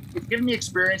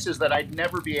experiences that I'd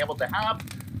never be able to have,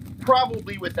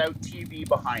 probably without TV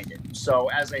behind it. So,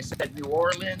 as I said, New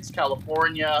Orleans,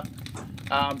 California,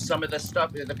 some of the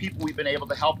stuff, the people we've been able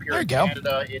to help here in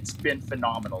Canada, it's been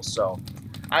phenomenal. So,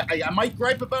 I might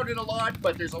gripe about it a lot,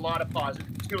 but there's a lot of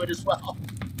positives to it as well.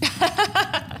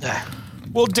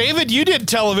 Well, David, you did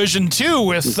television too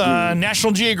with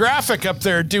National Geographic up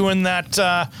there doing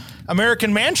that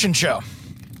American Mansion show.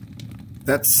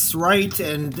 That's right,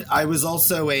 and I was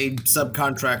also a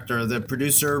subcontractor. The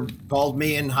producer called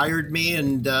me and hired me,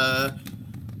 and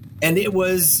it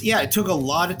was, it took a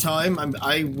lot of time.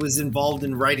 I was involved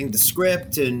in writing the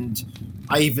script, and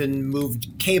I even moved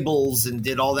cables and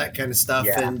did all that kind of stuff.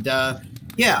 Yeah. And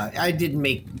I didn't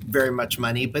make very much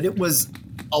money, but it was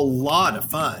a lot of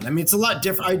fun. I mean, it's a lot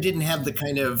different. I didn't have the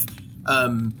kind of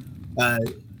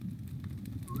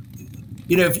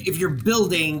if you're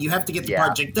building, you have to get the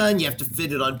project done. You have to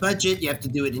fit it on budget. You have to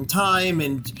do it in time.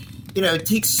 And, it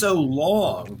takes so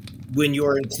long when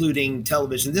you're including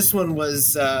television. This one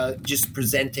was just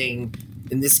presenting.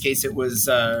 In this case, it was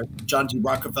John D.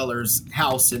 Rockefeller's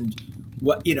house. And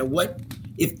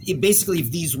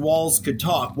if these walls could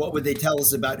talk, what would they tell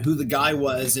us about who the guy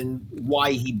was and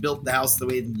why he built the house the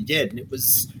way that he did? And it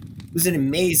was an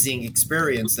amazing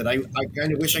experience that I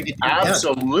kind of wish I could do.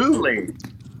 Absolutely.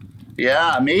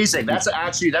 Yeah, amazing. That's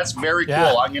very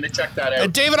cool. I'm going to check that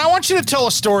out. David, I want you to tell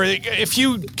a story. If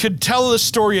you could tell the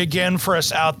story again for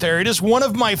us out there. It is one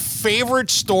of my favorite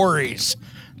stories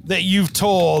that you've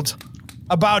told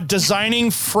about designing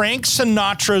Frank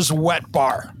Sinatra's wet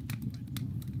bar.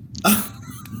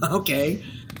 Okay.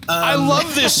 I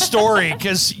love this story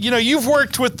because, you've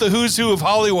worked with the who's who of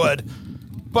Hollywood.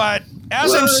 But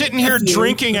as I'm sitting here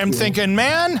drinking, I'm thinking,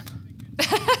 man,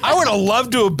 I would have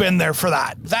loved to have been there for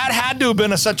that. That had to have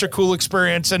been such a cool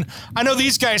experience. And I know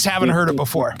these guys haven't heard it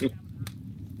before.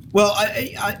 Well,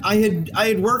 I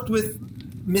had worked with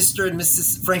Mr. and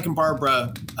Mrs. Frank and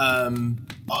Barbara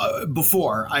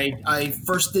before. I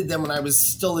first did them when I was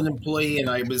still an employee, and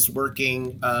I was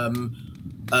working on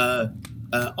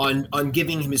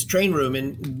giving him his train room.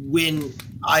 And when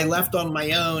I left on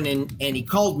my own and he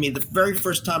called me, the very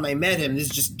first time I met him, this is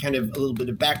just kind of a little bit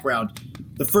of background.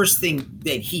 The first thing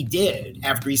that he did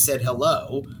after he said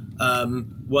hello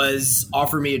was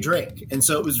offer me a drink. And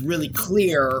so it was really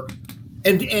clear.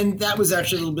 And that was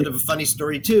actually a little bit of a funny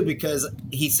story, too, because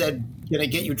he said, can I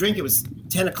get you a drink? It was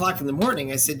 10 o'clock in the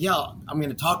morning. I said, yeah, I'm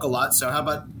going to talk a lot. So how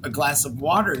about a glass of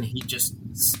water? And he just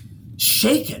was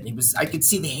shaken. I could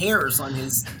see the hairs on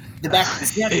the back of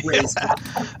his neck raised. I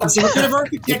said, what kind of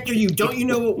architect are you? Don't you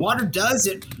know what water does?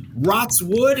 It rots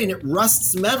wood and it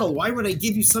rusts metal. Why would I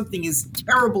give you something as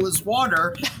terrible as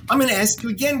water? I'm going to ask you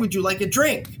again, would you like a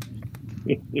drink?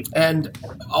 And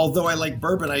although I like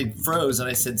bourbon, I froze and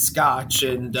I said scotch.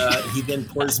 And he then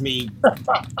pours me,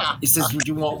 he says, would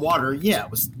you want water? Yeah,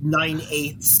 it was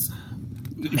 9/8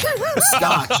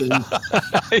 scotch and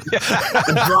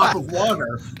a drop of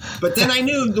water. But then I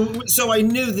knew, that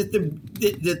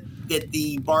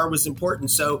the bar was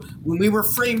important. So when we were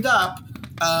framed up,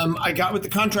 I got with the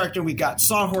contractor and we got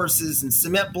sawhorses and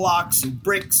cement blocks and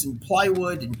bricks and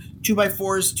plywood and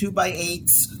 2x4s,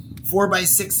 2x8s.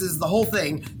 4x6s, the whole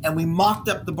thing, and we mocked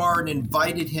up the bar and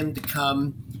invited him to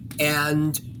come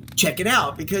and check it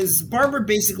out because Barbara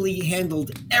basically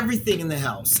handled everything in the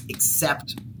house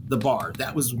except the bar.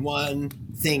 That was one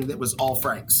thing that was all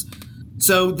Frank's.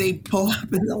 So they pull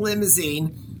up in the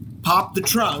limousine, pop the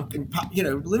trunk, and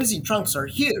limousine trunks are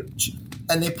huge,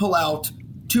 and they pull out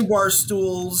 2 bar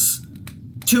stools,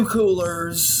 2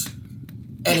 coolers,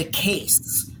 and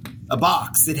a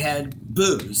box that had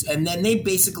booze. And then they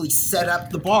basically set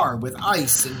up the bar with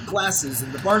ice and glasses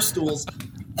and the bar stools.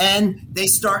 And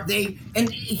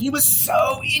and he was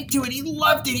so into it. He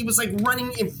loved it. He was like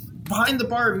running behind the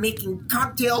bar and making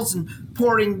cocktails and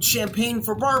pouring champagne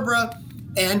for Barbara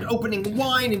and opening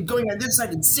wine and going on this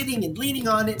side and sitting and leaning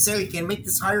on it and saying, can I make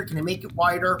this higher? Can I make it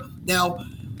wider? Now,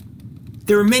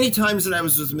 there were many times that I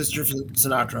was with Mr.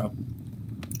 Sinatra.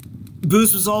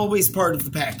 Booze was always part of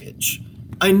the package.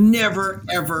 I never,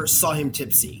 ever saw him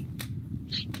tipsy,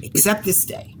 except this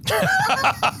day.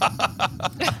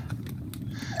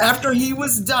 After he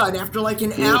was done, after like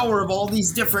an hour of all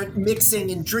these different mixing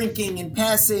and drinking and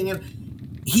passing, and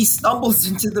he stumbles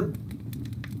into the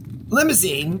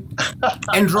limousine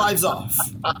and drives off.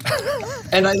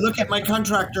 And I look at my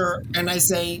contractor and I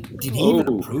say, did he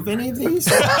even approve any of these?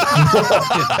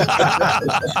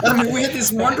 I mean, we had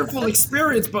this wonderful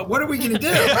experience, but what are we going to do?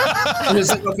 And it's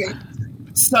like, okay.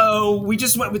 So we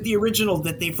just went with the original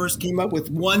that they first came up with,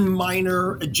 one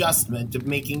minor adjustment of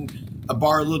making a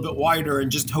bar a little bit wider, and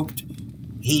just hoped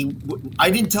I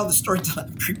didn't tell the story until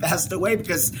after he passed away,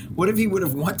 because what if he would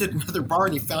have wanted another bar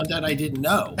and he found out I didn't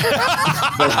know?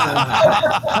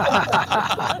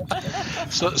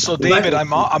 So David,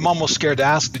 I'm almost scared to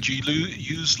ask, did you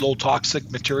use low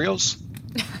toxic materials?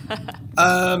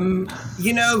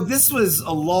 This was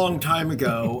a long time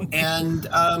ago, and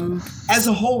as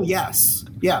a whole, yes.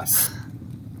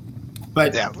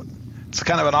 But yeah, it's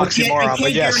kind of an oxymoron. I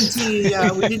can't guarantee.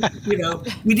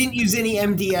 We didn't use any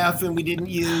MDF, and we didn't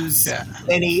use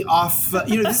any off.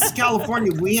 This is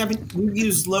California. We've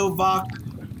used low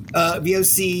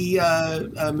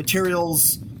VOC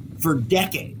materials for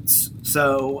decades.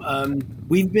 So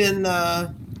we've been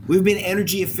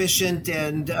energy efficient,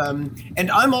 and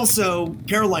I'm also,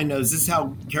 Caroline knows this is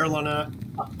how Caroline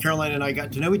and I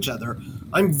got to know each other.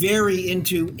 I'm very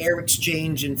into air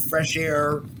exchange and fresh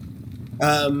air,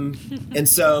 and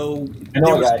so I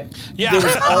know a guy. Yeah,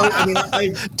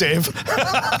 Dave.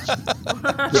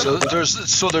 So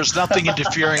there's nothing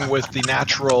interfering with the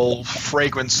natural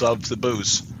fragrance of the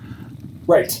booze.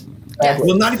 Right.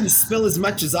 Well, not if you spill as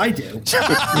much as I do.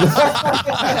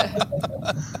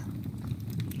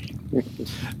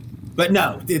 But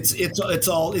no, it's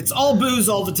all booze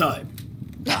all the time.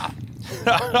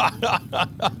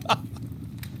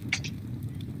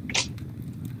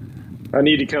 I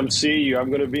need to come see you. I'm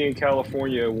going to be in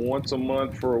California once a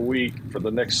month for a week for the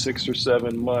next 6 or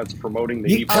 7 months, promoting the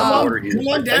heat pump water heater. Come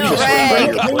on down.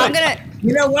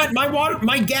 You know what?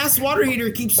 My gas water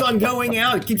heater keeps on going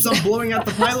out. It keeps on blowing out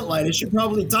the pilot light. I should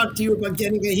probably talk to you about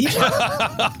getting a heat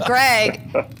pump. Greg,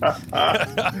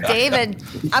 David,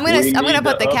 I'm gonna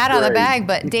put the cat out of the bag,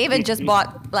 but David just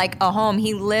bought like a home.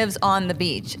 He lives on the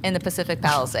beach in the Pacific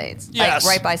Palisades, yes,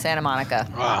 like right by Santa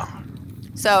Monica. Wow.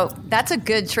 So that's a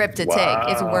good trip to take.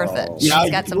 It's worth it. Yeah,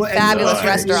 She's got some fabulous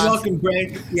restaurants. You're welcome,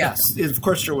 Greg. Yes, of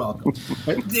course you're welcome.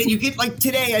 But you get, like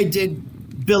today I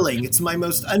did billing. It's my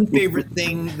most unfavorite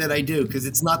thing that I do because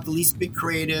it's not the least bit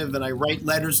creative, and I write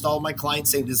letters to all my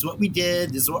clients saying this is what we did,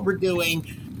 this is what we're doing,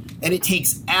 and it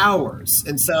takes hours.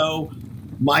 And so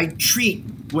my treat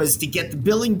was to get the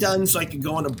billing done so I could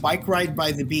go on a bike ride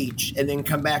by the beach and then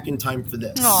come back in time for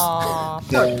this. Aw,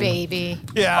 poor baby.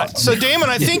 Yeah. So Damon,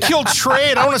 I think he'll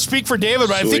trade. I don't want to speak for David,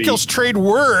 but I think he'll trade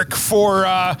work for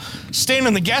staying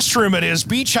in the guest room at his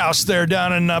beach house there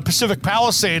down in Pacific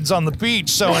Palisades on the beach.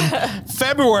 So in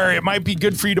February, it might be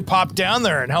good for you to pop down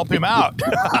there and help him out.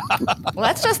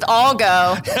 Let's just all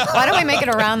go. Why don't we make it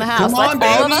around the house? Come on,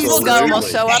 All of us baby. will go and we'll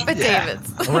show up at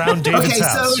David's. Around David's Okay,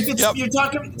 house. so if it's, you're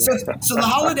talking, so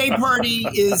the holiday party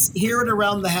is here at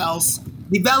Around the House.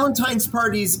 The Valentine's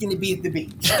party is going to be at the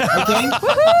beach.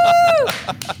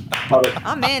 Okay.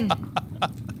 I'm in.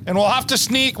 And we'll have to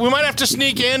sneak. We might have to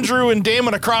sneak Andrew and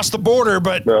Damon across the border,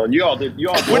 but Well, you all did.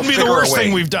 wouldn't be the worst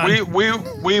thing we've done.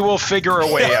 We will figure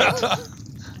a way out.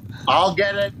 I'll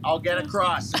get it. I'll get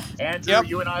across. Andrew, Yep.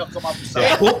 you and I will come up with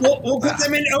something. We'll put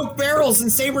them in oak barrels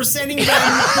and say we're sending them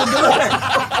for dinner.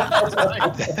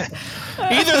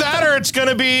 Either that or it's going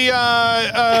to be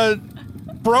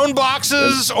Brone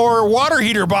boxes or water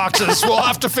heater boxes. We'll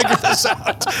have to figure this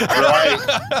out. Right.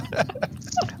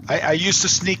 I used to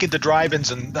sneak into drive-ins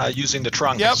and using the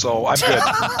trunk, Yep. so I'm good.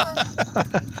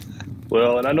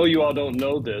 Well, and I know you all don't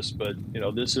know this, but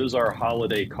this is our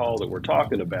holiday call that we're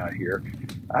talking about here.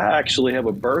 I actually have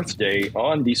a birthday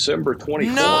on December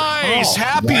 24th. Nice.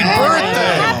 Happy birthday.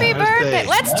 Happy birthday.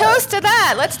 Let's toast to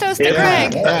that. Let's toast to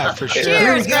Greg. Yeah, for sure.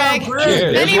 Cheers, Greg.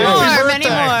 Cheers. Many Happy more, many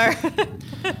more.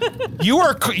 You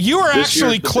are This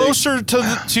actually year's the closer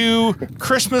to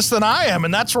Christmas than I am,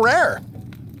 and that's rare.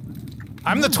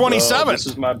 I'm the 27th. This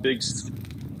is my big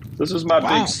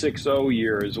 6-0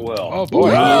 year as well. Oh,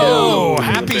 boy. Whoa, This is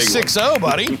a happy big 6-0,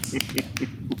 buddy.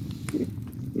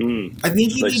 I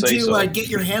think you They need say to so. get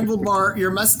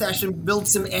your mustache and build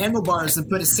some handlebars and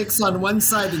put a 6 on one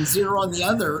side and 0 on the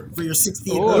other for your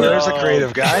 60th Oh, birthday. there's a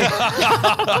creative guy.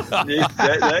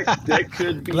 that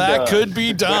could be That done. could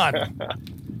be done.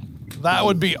 That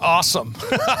would be awesome.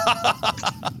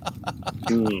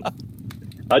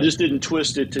 I just didn't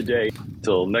twist it today.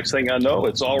 Till next thing I know,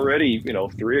 it's already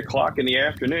 3:00 in the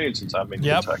afternoon since I'm in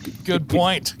Yep. Kentucky. Good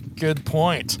point. Good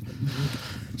point.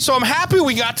 So I'm happy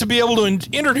we got to be able to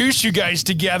introduce you guys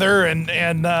together and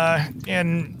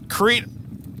create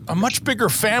a much bigger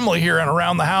family here and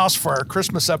Around the House for our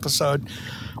Christmas episode.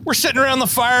 We're sitting around the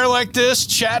fire like this,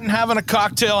 chatting, having a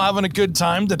cocktail, having a good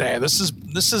time today. This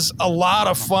is a lot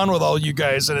of fun with all you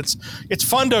guys, and it's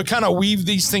fun to kind of weave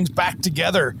these things back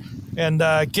together and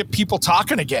get people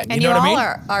talking again. And you know what I mean?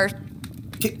 are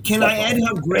Can I add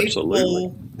how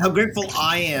Absolutely. grateful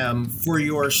I am for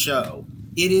your show?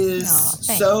 It is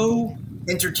thank so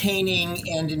entertaining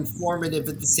and informative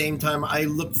at the same time. I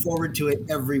look forward to it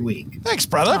every week. Thanks,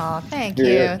 brother. Oh, thank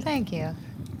Yeah. you. Thank you.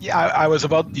 Yeah, I was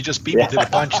about, you just beat me to the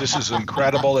punch. This is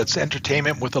incredible. It's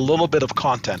entertainment with a little bit of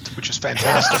content, which is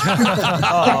fantastic.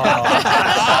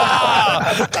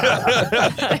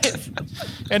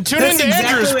 And tune into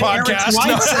Andrew's what podcast. Eric's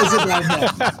wife says about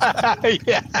him.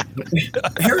 Yeah.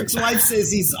 Eric's wife says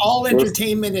he's all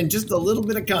entertainment and just a little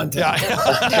bit of content. Yeah.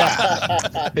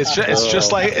 It's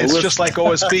just like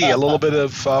OSB, a little bit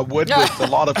of wood with a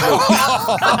lot of food.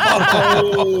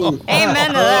 Amen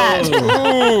to that.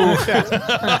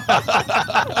 Ooh.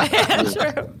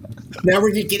 Andrew. Now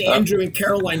we're going to get Andrew and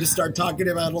Caroline to start talking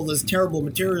about all those terrible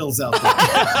materials out there.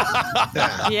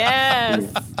 Yes.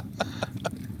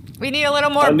 We need a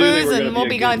little I more knew they booze were gonna and we'll a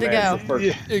be good gone to match go. the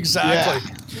first-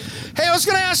 Exactly. Hey, I was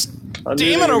going to ask I knew they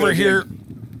Damon were over gonna be here,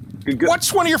 Good.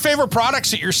 what's one of your favorite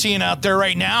products that you're seeing out there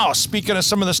right now? Speaking of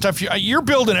some of the stuff you're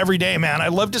building every day, man. I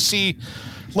love to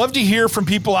hear from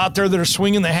people out there that are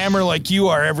swinging the hammer like you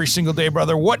are every single day,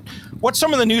 brother. What's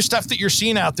some of the new stuff that you're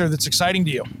seeing out there that's exciting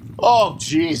to you? Oh,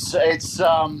 geez. It's,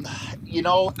 I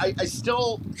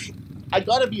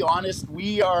got to be honest.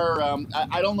 We are,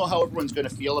 I don't know how everyone's going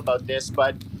to feel about this,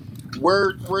 but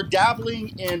we're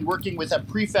dabbling in working with a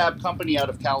prefab company out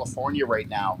of California right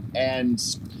now. And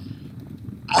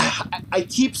I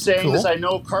keep saying this. I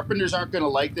know carpenters aren't going to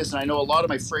like this, and I know a lot of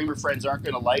my framer friends aren't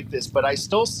going to like this, but I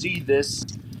still see this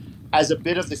as a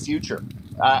bit of the future.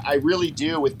 I really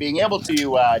do, with being able to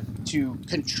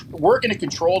work in a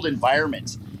controlled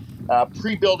environment,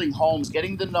 pre-building homes,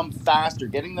 getting them done faster,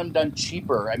 getting them done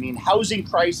cheaper. I mean, housing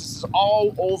crisis is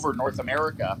all over North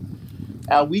America.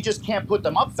 We just can't put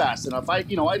them up fast enough. I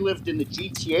lived in the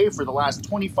GTA for the last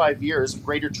 25 years,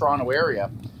 Greater Toronto area.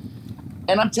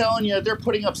 And I'm telling you, they're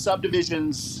putting up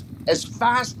subdivisions as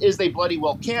fast as they bloody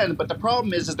well can. But the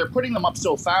problem is they're putting them up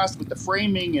so fast with the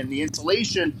framing and the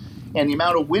insulation and the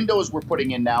amount of windows we're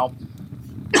putting in now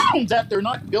that they're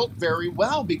not built very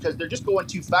well because they're just going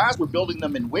too fast. We're building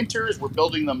them in winters. We're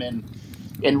building them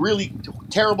in really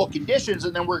terrible conditions.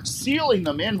 And then we're sealing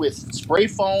them in with spray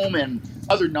foam and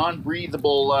other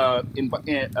non-breathable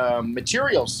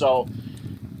materials. So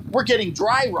we're getting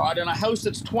dry rot in a house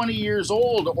that's 20 years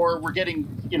old, or we're getting,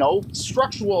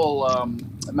 structural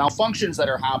malfunctions that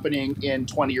are happening in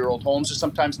 20-year-old homes or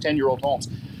sometimes 10-year-old homes.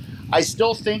 I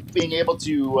still think being able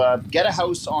to get a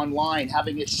house online,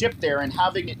 having it shipped there, and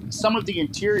having some of the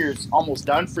interiors almost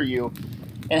done for you,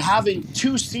 and having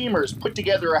 2 seamers put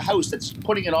together a house that's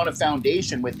putting it on a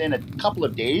foundation within a couple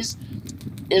of days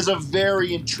is a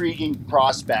very intriguing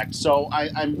prospect. So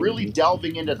I'm really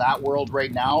delving into that world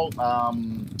right now.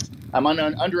 I'm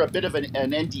under a bit of an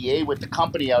NDA with the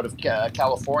company out of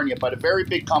California, but a very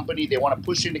big company. They want to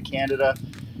push into Canada.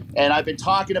 And I've been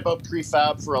talking about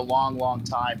prefab for a long, long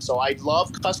time. So I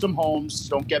love custom homes.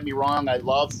 Don't get me wrong. I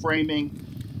love framing.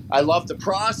 I love the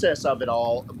process of it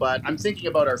all. But I'm thinking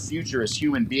about our future as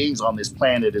human beings on this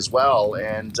planet as well.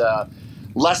 And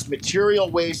less material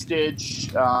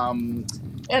wastage and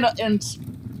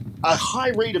a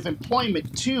high rate of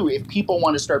employment, too, if people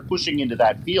want to start pushing into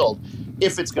that field,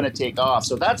 if it's going to take off.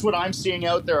 So that's what I'm seeing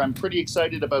out there. I'm pretty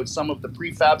excited about some of the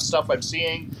prefab stuff I'm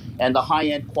seeing and the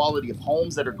high-end quality of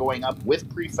homes that are going up with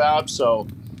prefab. So,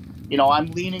 I'm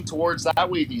leaning towards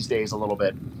that way these days a little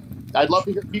bit. I'd love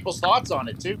to hear people's thoughts on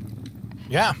it, too.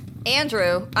 Yeah.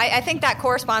 Andrew, I think that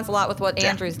corresponds a lot with what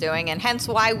Andrew's doing, and hence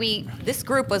why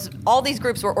all these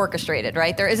groups were orchestrated,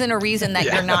 right? There isn't a reason that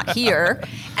you're not here,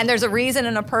 and there's a reason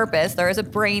and a purpose. There is a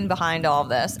brain behind all of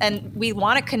this, and we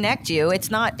want to connect you.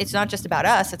 It's not just about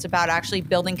us. It's about actually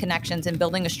building connections and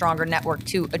building a stronger network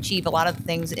to achieve a lot of the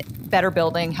things, better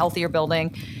building, healthier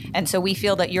building, and so we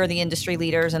feel that you're the industry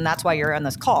leaders, and that's why you're on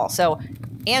this call. So,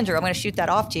 Andrew, I'm going to shoot that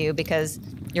off to you because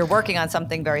you're working on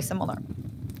something very similar.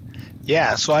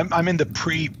 Yeah, so I'm in the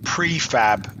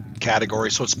prefab category,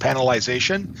 so it's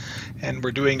panelization, and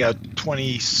we're doing a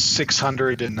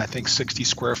 2,600 and I think 60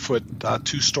 square foot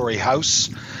 2-story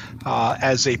house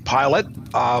as a pilot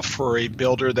for a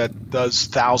builder that does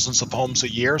thousands of homes a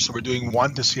year. So we're doing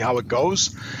one to see how it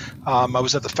goes. I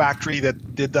was at the factory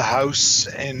that did the house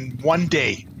in one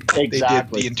day. Exactly. They did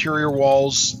the interior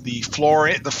walls, the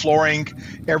flooring,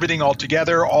 everything all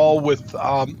together, all with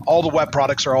all the web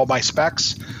products are all my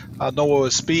specs. No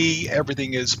OSB,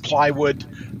 everything is plywood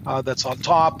that's on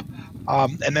top.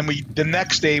 And then the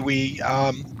next day we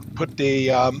put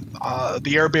the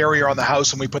air barrier on the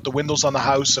house, and we put the windows on the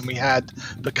house, and we had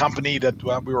the company that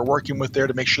we were working with there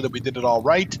to make sure that we did it all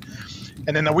right.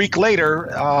 And then a week later,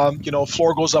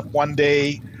 floor goes up one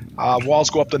day,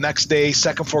 walls go up the next day,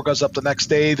 second floor goes up the next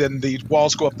day, then the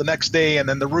walls go up the next day, and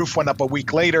then the roof went up a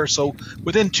week later. So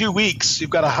within 2 weeks, you've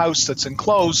got a house that's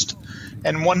enclosed,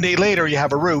 and one day later you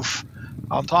have a roof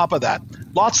on top of that.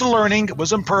 Lots of learning. It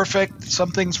wasn't perfect.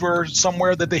 Some things were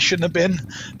somewhere that they shouldn't have been,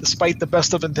 despite the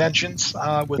best of intentions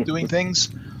with doing things.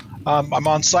 I'm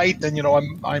on site, and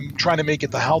I'm trying to make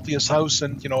it the healthiest house,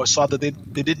 and I saw that they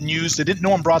didn't know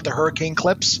one brought the hurricane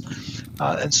clips,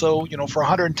 and so for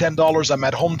 $110 I'm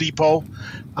at Home Depot.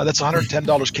 That's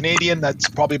 $110 Canadian. That's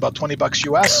probably about $20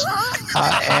 US.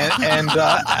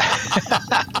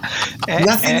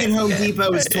 Nothing in Home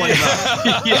Depot is $20.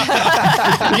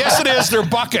 Yes, it is. They're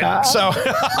bucket. So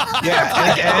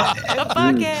The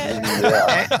bucket.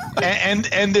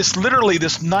 And this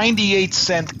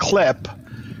 98-cent clip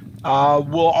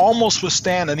will almost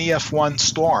withstand an EF1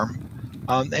 storm.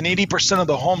 And 80% of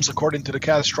the homes, according to the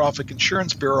Catastrophic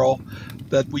Insurance Bureau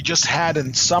that we just had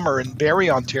in summer in Barrie,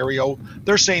 Ontario,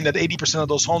 they're saying that 80% of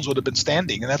those homes would have been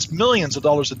standing, and that's millions of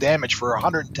dollars of damage for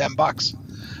 $110.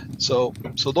 So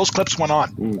those clips went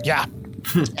on. Yeah.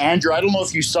 Andrew, I don't know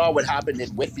if you saw what happened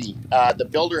in Whitby. The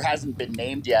builder hasn't been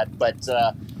named yet, but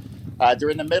they're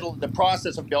in the middle of the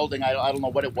process of building. I don't know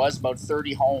what it was, about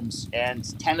 30 homes,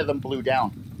 and 10 of them blew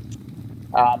down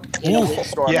in a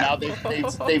windstorm. Yeah. Now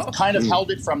they've kind of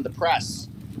held it from the press,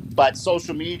 but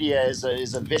social media is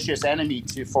a vicious enemy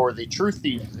for the truth.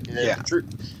 The truth.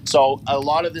 So a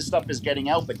lot of this stuff is getting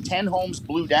out, but 10 homes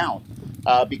blew down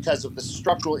because of the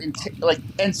structural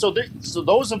so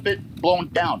those have been blown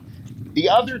down. The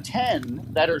other 10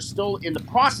 that are still in the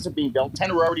process of being built,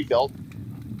 10 were already built,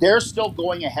 they're still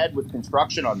going ahead with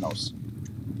construction on those.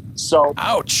 So,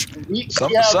 ouch.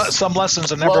 Some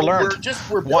lessons are never learned.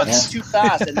 We're building too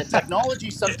fast, and the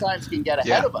technology sometimes can get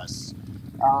ahead of us.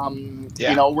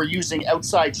 We're using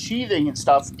outside sheathing and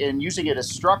stuff and using it as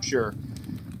structure.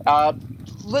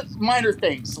 minor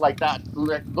things like that.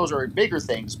 Those are bigger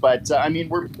things, but I mean,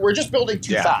 we're just building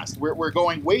too fast. We're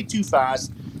going way too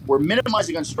fast. We're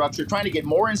minimizing on structure, trying to get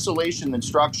more insulation than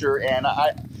structure, and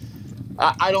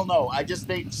I don't know. I just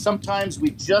think sometimes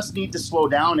we just need to slow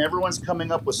down. Everyone's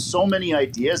coming up with so many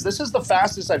ideas. This is the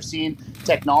fastest I've seen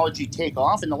technology take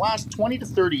off in the last 20 to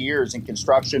 30 years in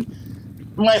construction.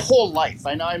 My whole life.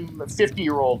 I know I'm a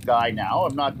 50-year-old guy now.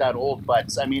 I'm not that old,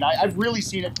 but I mean, I've really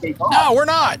seen it take off. No, we're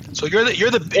not. So you're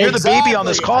the baby on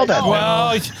this call then.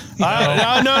 Well,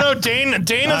 no.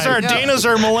 Dana's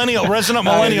our millennial, resident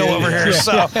millennial over here.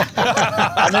 So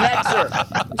I'm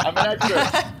an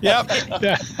Xer.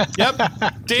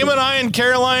 Yep. Dave and I and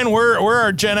Caroline, we're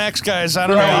our Gen X guys. I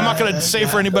don't know. I'm not going to say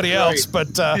for anybody else,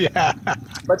 but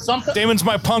But sometimes Damon's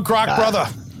my punk rock brother.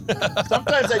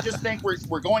 Sometimes I just think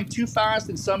we're going too fast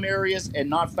in some areas and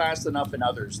not fast enough in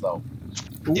others, though.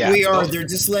 Yeah. We are. They're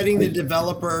just letting the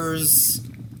developers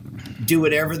do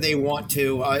whatever they want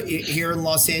to. Here in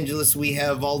Los Angeles, we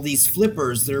have all these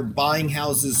flippers. They're buying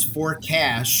houses for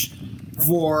cash,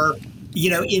 for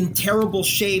in terrible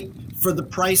shape for the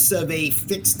price of a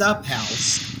fixed-up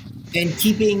house, and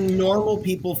keeping normal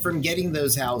people from getting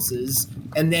those houses,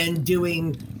 and then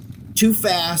doing too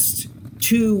fast.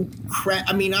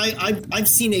 I mean, I've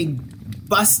seen a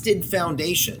busted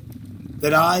foundation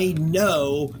that I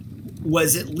know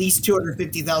was at least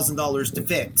 $250,000 to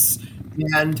fix,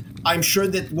 and I'm sure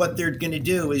that what they're going to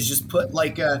do is just put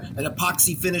like an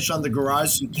epoxy finish on the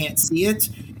garage so you can't see it,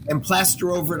 and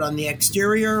plaster over it on the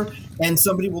exterior, and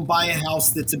somebody will buy a house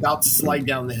that's about to slide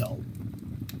down the hill.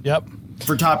 Yep.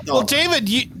 For top dollar. Well, David,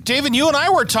 you and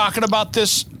I were talking about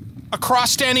this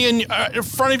across standing in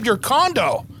front of your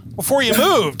condo before you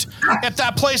moved at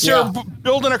that place they were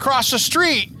building across the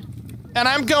street. And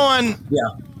I'm going,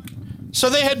 so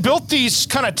they had built these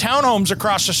kind of townhomes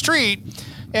across the street.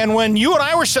 And when you and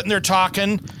I were sitting there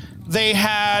talking, they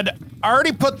had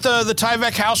already put the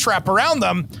Tyvek house wrap around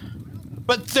them,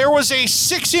 but there was a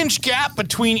 6-inch gap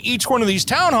between each one of these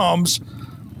townhomes.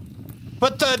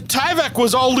 But the Tyvek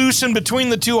was all loose in between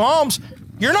the two homes.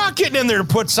 You're not getting in there to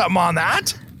put something on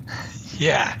that.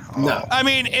 Yeah. No. I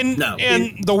mean, and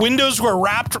the windows were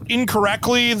wrapped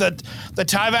incorrectly. That the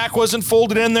Tyvek wasn't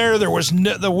folded in there. There was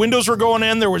the windows were going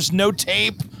in. There was no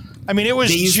tape. I mean, it was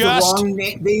just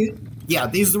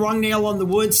they used the wrong nail on the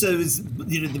wood. So it was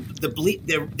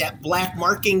that black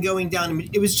marking going down. I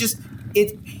mean, it was just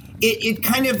it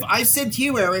kind of. I said to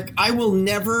you, Eric, I will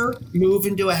never move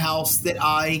into a house that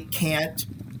I can't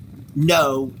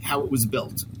know how it was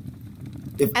built.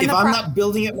 If I'm not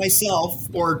building it myself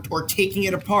or taking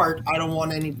it apart, I don't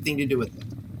want anything to do with it.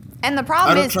 And the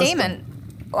problem is, Damon,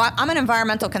 I'm an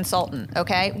environmental consultant,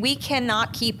 okay? We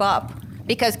cannot keep up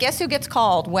because guess who gets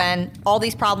called when all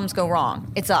these problems go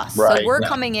wrong? It's us. Right, so we're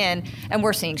coming in and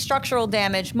we're seeing structural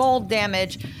damage, mold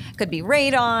damage, could be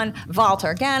radon, volatile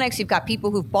organics. You've got people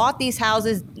who've bought these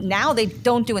houses. Now they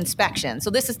don't do inspections.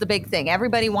 So this is the big thing.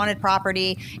 Everybody wanted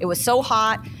property. It was so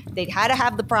hot. They had to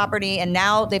have the property, and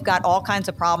now they've got all kinds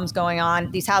of problems going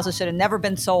on. These houses should have never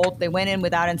been sold. They went in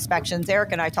without inspections.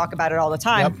 Eric and I talk about it all the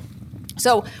time. Yep.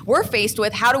 So we're faced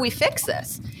with, how do we fix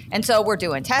this? And so we're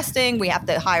doing testing. We have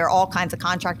to hire all kinds of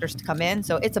contractors to come in.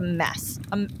 So it's a mess.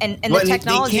 And the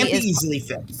technology can't be easily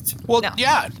fixed. Well,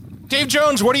 yeah. Dave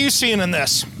Jones, what are you seeing in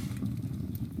this?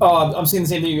 I'm seeing the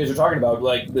same thing you guys are talking about,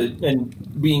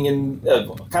 and being in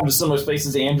kind of similar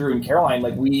spaces to Andrew and Caroline,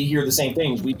 we hear the same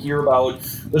things. We hear about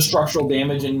the structural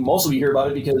damage, and mostly we hear about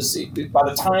it because by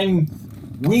the time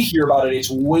we hear about it,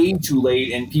 it's way too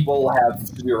late, and people have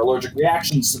severe allergic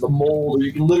reactions to the mold, or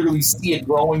you can literally see it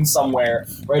growing somewhere,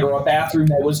 right? Or a bathroom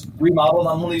that was remodeled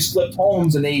on one of these flipped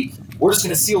homes, and we're just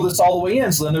going to seal this all the way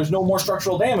in, so then there's no more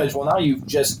structural damage. Well, now you've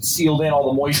just sealed in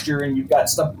all the moisture, and you've got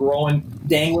stuff growing,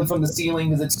 dangling from the ceiling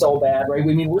because it's so bad, right? I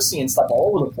mean, we're seeing stuff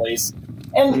all over the place.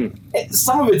 And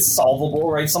some of it's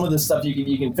solvable, right? Some of this stuff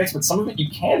you can fix, but some of it you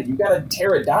can't. You got to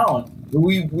tear it down.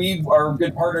 We are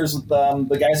good partners with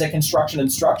the guys at Construction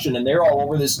Instruction, and they're all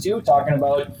over this too, talking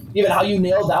about even how you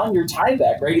nail down your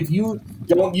Tyvek, right? If you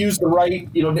don't use the right,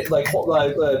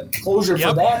 closure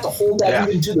for that to hold that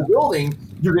even to the building,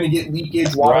 you're going to get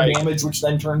leakage, water damage, which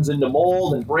then turns into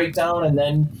mold and breakdown, and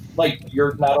then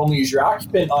you're not only is your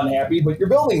occupant unhappy, but your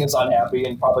building is unhappy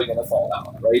and probably going to fall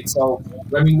down, right? So,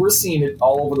 I mean, we're seeing it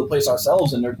all over the place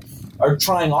ourselves, and are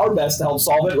trying our best to help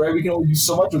solve it, right? We can only do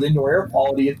so much with indoor air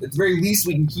quality. At the very least,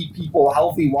 we can keep people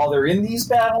healthy while they're in these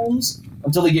bad homes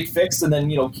until they get fixed, and then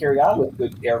carry on with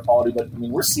good air quality. But I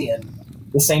mean, we're seeing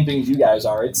the same things you guys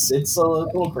are. It's a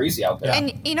little crazy out there.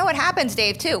 And you know what happens,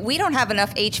 Dave, too? We don't have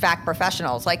enough HVAC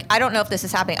professionals. Like, I don't know if this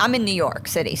is happening. I'm in New York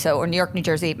City, or New York, New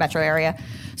Jersey metro area.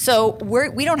 So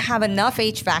we don't have enough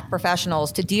HVAC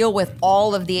professionals to deal with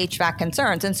all of the HVAC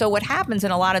concerns. And so what happens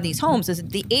in a lot of these homes is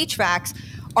the HVACs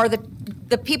are the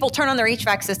people turn on their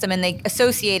HVAC system and they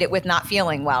associate it with not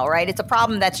feeling well, right? It's a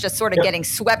problem that's just sort of getting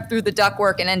swept through the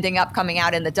ductwork and ending up coming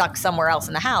out in the duct somewhere else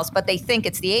in the house, but they think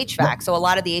it's the HVAC. So a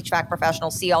lot of the HVAC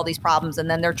professionals see all these problems and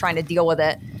then they're trying to deal with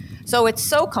it. So it's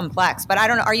so complex. But I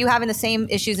don't know, are you having the same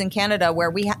issues in Canada where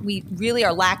we really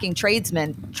are lacking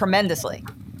tradesmen tremendously?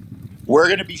 We're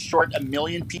going to be short 1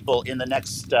 million people in the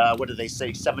next,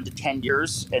 7 to 10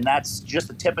 years, and that's just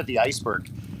the tip of the iceberg.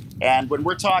 And when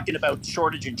we're talking about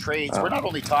shortage in trades, we're not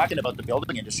only talking about the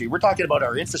building industry, we're talking about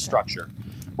our infrastructure.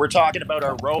 We're talking about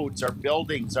our roads, our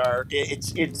buildings,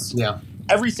 it's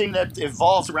everything that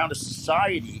evolves around a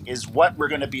society is what we're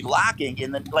going to be lacking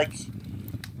in the, like,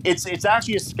 it's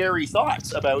actually a scary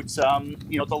thought about,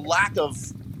 the lack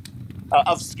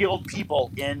of skilled people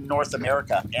in North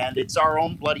America. And it's our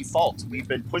own bloody fault. We've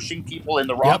been pushing people in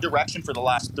the wrong direction for the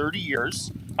last 30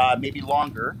 years, maybe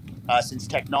longer. Since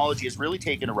technology has really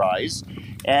taken a rise,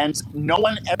 and no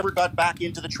one ever got back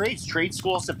into the trades. Trade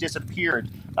schools have disappeared.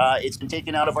 It's been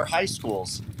taken out of our high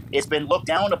schools. It's been looked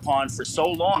down upon for so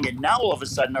long, and now all of a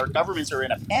sudden our governments are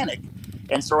in a panic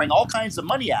and throwing all kinds of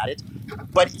money at it.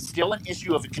 But it's still an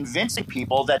issue of convincing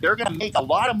people that they're going to make a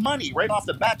lot of money right off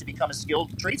the bat to become a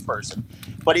skilled tradesperson.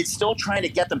 But it's still trying to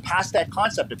get them past that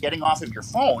concept of getting off of your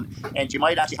phone, and you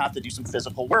might actually have to do some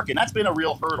physical work. And that's been a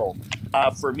real hurdle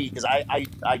for me, because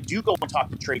I do go and talk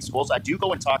to trade schools. I do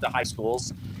go and talk to high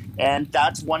schools. And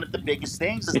that's one of the biggest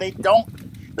things is they don't.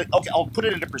 Okay, I'll put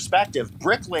it into perspective.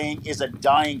 Bricklaying is a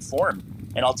dying form.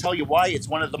 And I'll tell you why. It's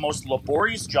one of the most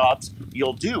laborious jobs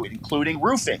you'll do, including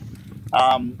roofing.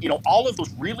 All of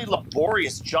those really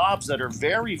laborious jobs that are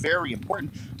very, very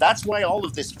important. That's why all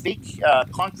of this fake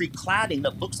concrete cladding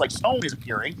that looks like stone is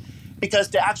appearing, because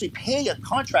to actually pay a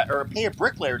contract or pay a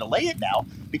bricklayer to lay it now,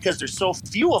 because there's so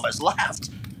few of us left,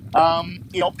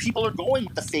 people are going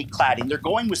with the fake cladding. They're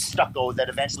going with stucco that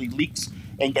eventually leaks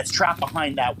and gets trapped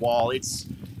behind that wall. It's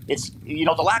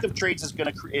the lack of trades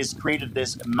is created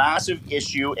this massive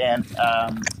issue, and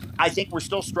I think we're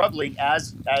still struggling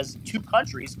as two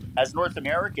countries, as North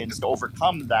Americans, to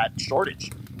overcome that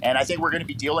shortage. And I think we're going to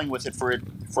be dealing with it for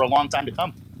a long time to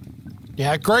come.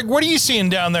 Yeah, Greg, what are you seeing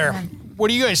down there? What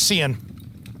are you guys seeing?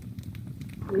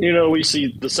 We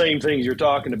see the same things you're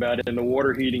talking about in the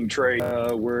water heating trade,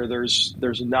 where there's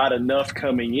not enough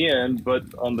coming in. But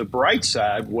on the bright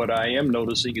side, what I am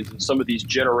noticing is in some of these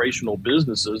generational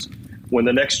businesses, when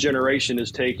the next generation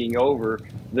is taking over,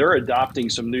 they're adopting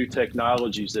some new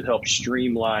technologies that help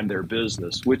streamline their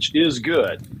business, which is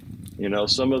good.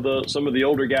 Some of the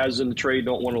older guys in the trade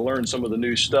don't want to learn some of the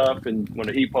new stuff. And when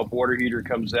a heat pump water heater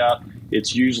comes out,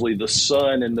 it's usually the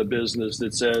son in the business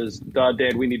that says,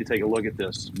 Dad, we need to take a look at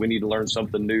this. We need to learn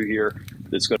something new here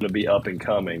that's going to be up and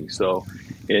coming. So,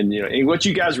 and what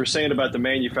you guys were saying about the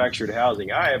manufactured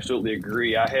housing, I absolutely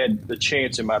agree. I had the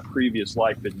chance in my previous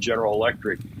life at General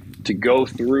Electric to go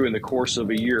through in the course of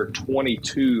a year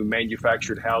 22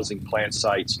 manufactured housing plant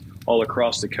sites all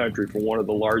across the country for one of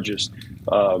the largest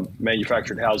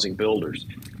manufactured housing builders.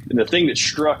 And the thing that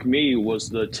struck me was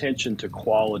the attention to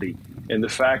quality and the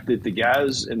fact that the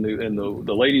guys and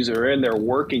the ladies that are in there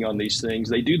working on these things,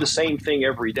 they do the same thing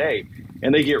every day.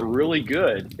 And they get really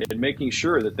good at making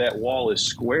sure that wall is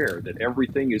square, that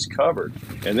everything is covered.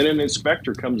 And then an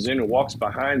inspector comes in and walks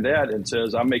behind that and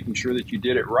says, I'm making sure that you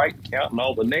did it right, counting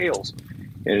all the nails.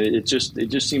 And it just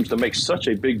seems to make such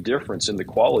a big difference in the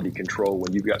quality control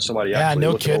when you've got somebody actually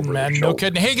looking over their shoulder. No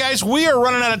kidding. Hey, guys, we are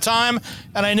running out of time,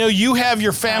 and I know you have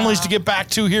your families to get back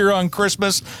to here on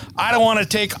Christmas. I don't want to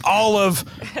take all of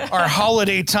our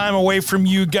holiday time away from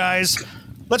you guys.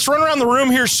 Let's run around the room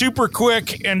here super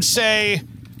quick and say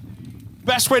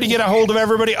best way to get a hold of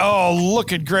everybody. Oh,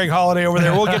 look at Greg Holiday over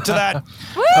there. We'll get to that.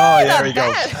 Woo, there he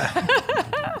goes.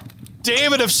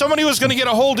 David, if somebody was going to get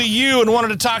a hold of you and wanted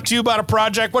to talk to you about a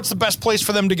project, what's the best place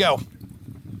for them to go?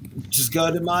 Just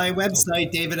go to my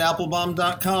website,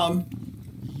 davidapplebaum.com.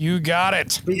 You got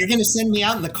it. But you're going to send me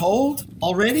out in the cold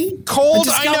already? Cold,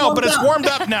 I know, but it's warmed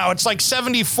up now. It's like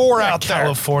 74 out there.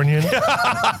 Californian.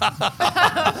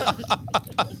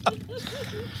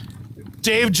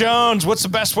 Dave Jones, what's the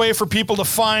best way for people to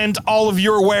find all of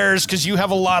your wares? Because you have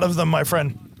a lot of them, my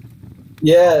friend.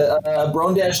 Yeah,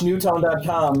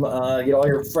 brone-newtown.com. Get all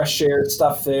your fresh air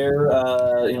stuff there.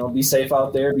 Be safe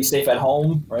out there. Be safe at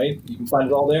home, right? You can find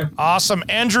it all there. Awesome.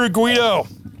 Andrew Guido.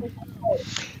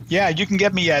 Yeah, you can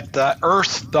get me at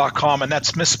earth.com, and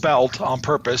that's misspelled on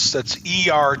purpose. That's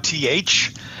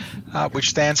ERTH, which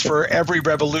stands for Every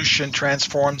Revolution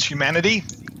Transforms Humanity.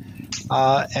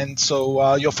 And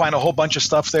so you'll find a whole bunch of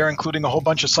stuff there, including a whole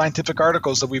bunch of scientific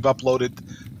articles that we've uploaded,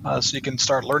 so you can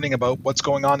start learning about what's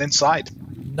going on inside.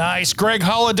 Nice. Greg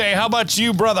Holiday, how about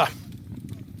you, brother?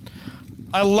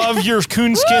 I love your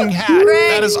coonskin hat.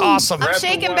 Greg, that is awesome. I'm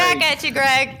shaking back at you,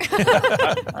 Greg.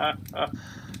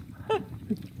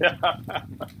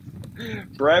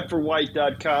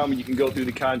 BradfordWhite.com. You can go through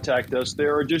to contact us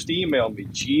there, or just email me,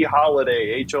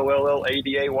 gholliday,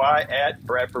 HOLLADAY at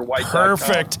BradfordWhite.com.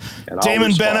 Perfect.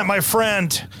 Damon Bennett, my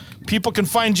friend. People can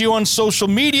find you on social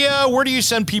media. Where do you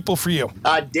send people for you?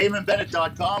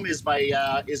 DamonBennett.com is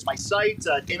my site.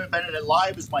 Damon Bennett at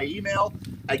Live is my email.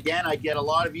 Again, I get a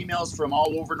lot of emails from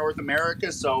all over North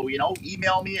America, so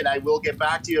email me and I will get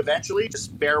back to you eventually.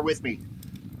 Just bear with me.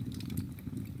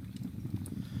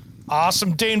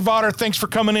 Awesome. Dane Vodder, thanks for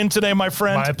coming in today, my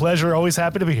friend. My pleasure. Always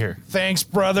happy to be here. Thanks,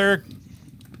 brother.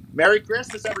 Merry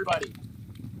Christmas, everybody.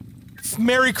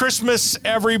 Merry Christmas,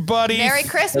 everybody. Merry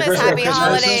Christmas. Happy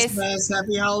holidays.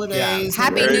 Happy holidays.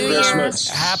 Happy New Year.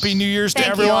 Happy New Year's to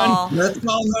Thank you everyone. all. Let's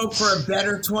all hope for a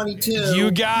better 22.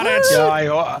 You got it. Yeah,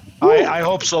 I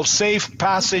hope so. Safe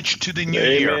passage to the new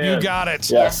year. You got it.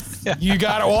 Yes. You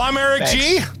got it. Well, I'm Eric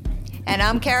G. And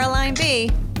I'm Caroline B.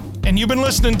 And you've been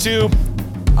listening to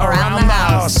Around the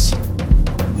House.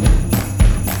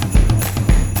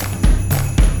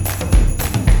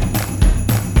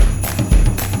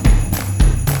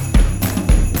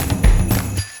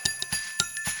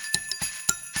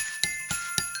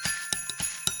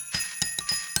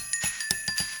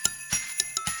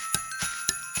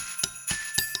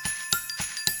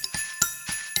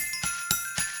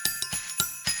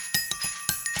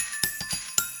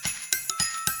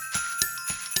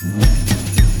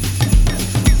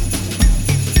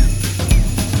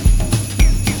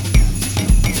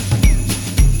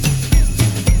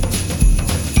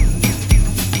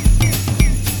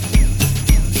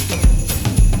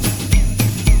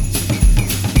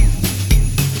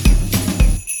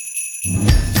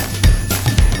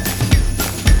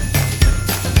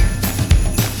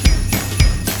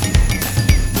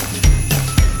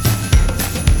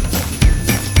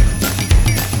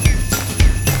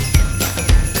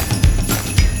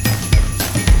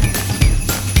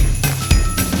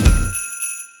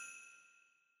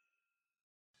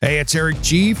 Hey, it's Eric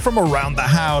G. from Around the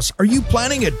House. Are you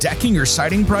planning a decking or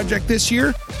siding project this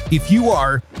year? If you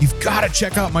are, you've got to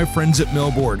check out my friends at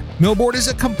Millboard. Millboard is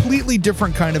a completely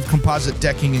different kind of composite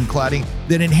decking and cladding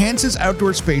that enhances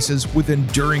outdoor spaces with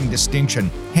enduring distinction.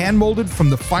 Hand-molded from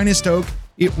the finest oak,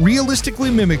 it realistically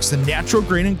mimics the natural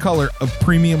grain and color of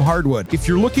premium hardwood. If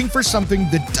you're looking for something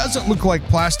that doesn't look like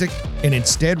plastic and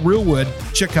instead real wood,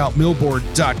 check out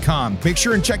millboard.com. Make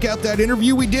sure and check out that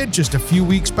interview we did just a few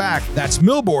weeks back. That's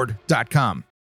millboard.com.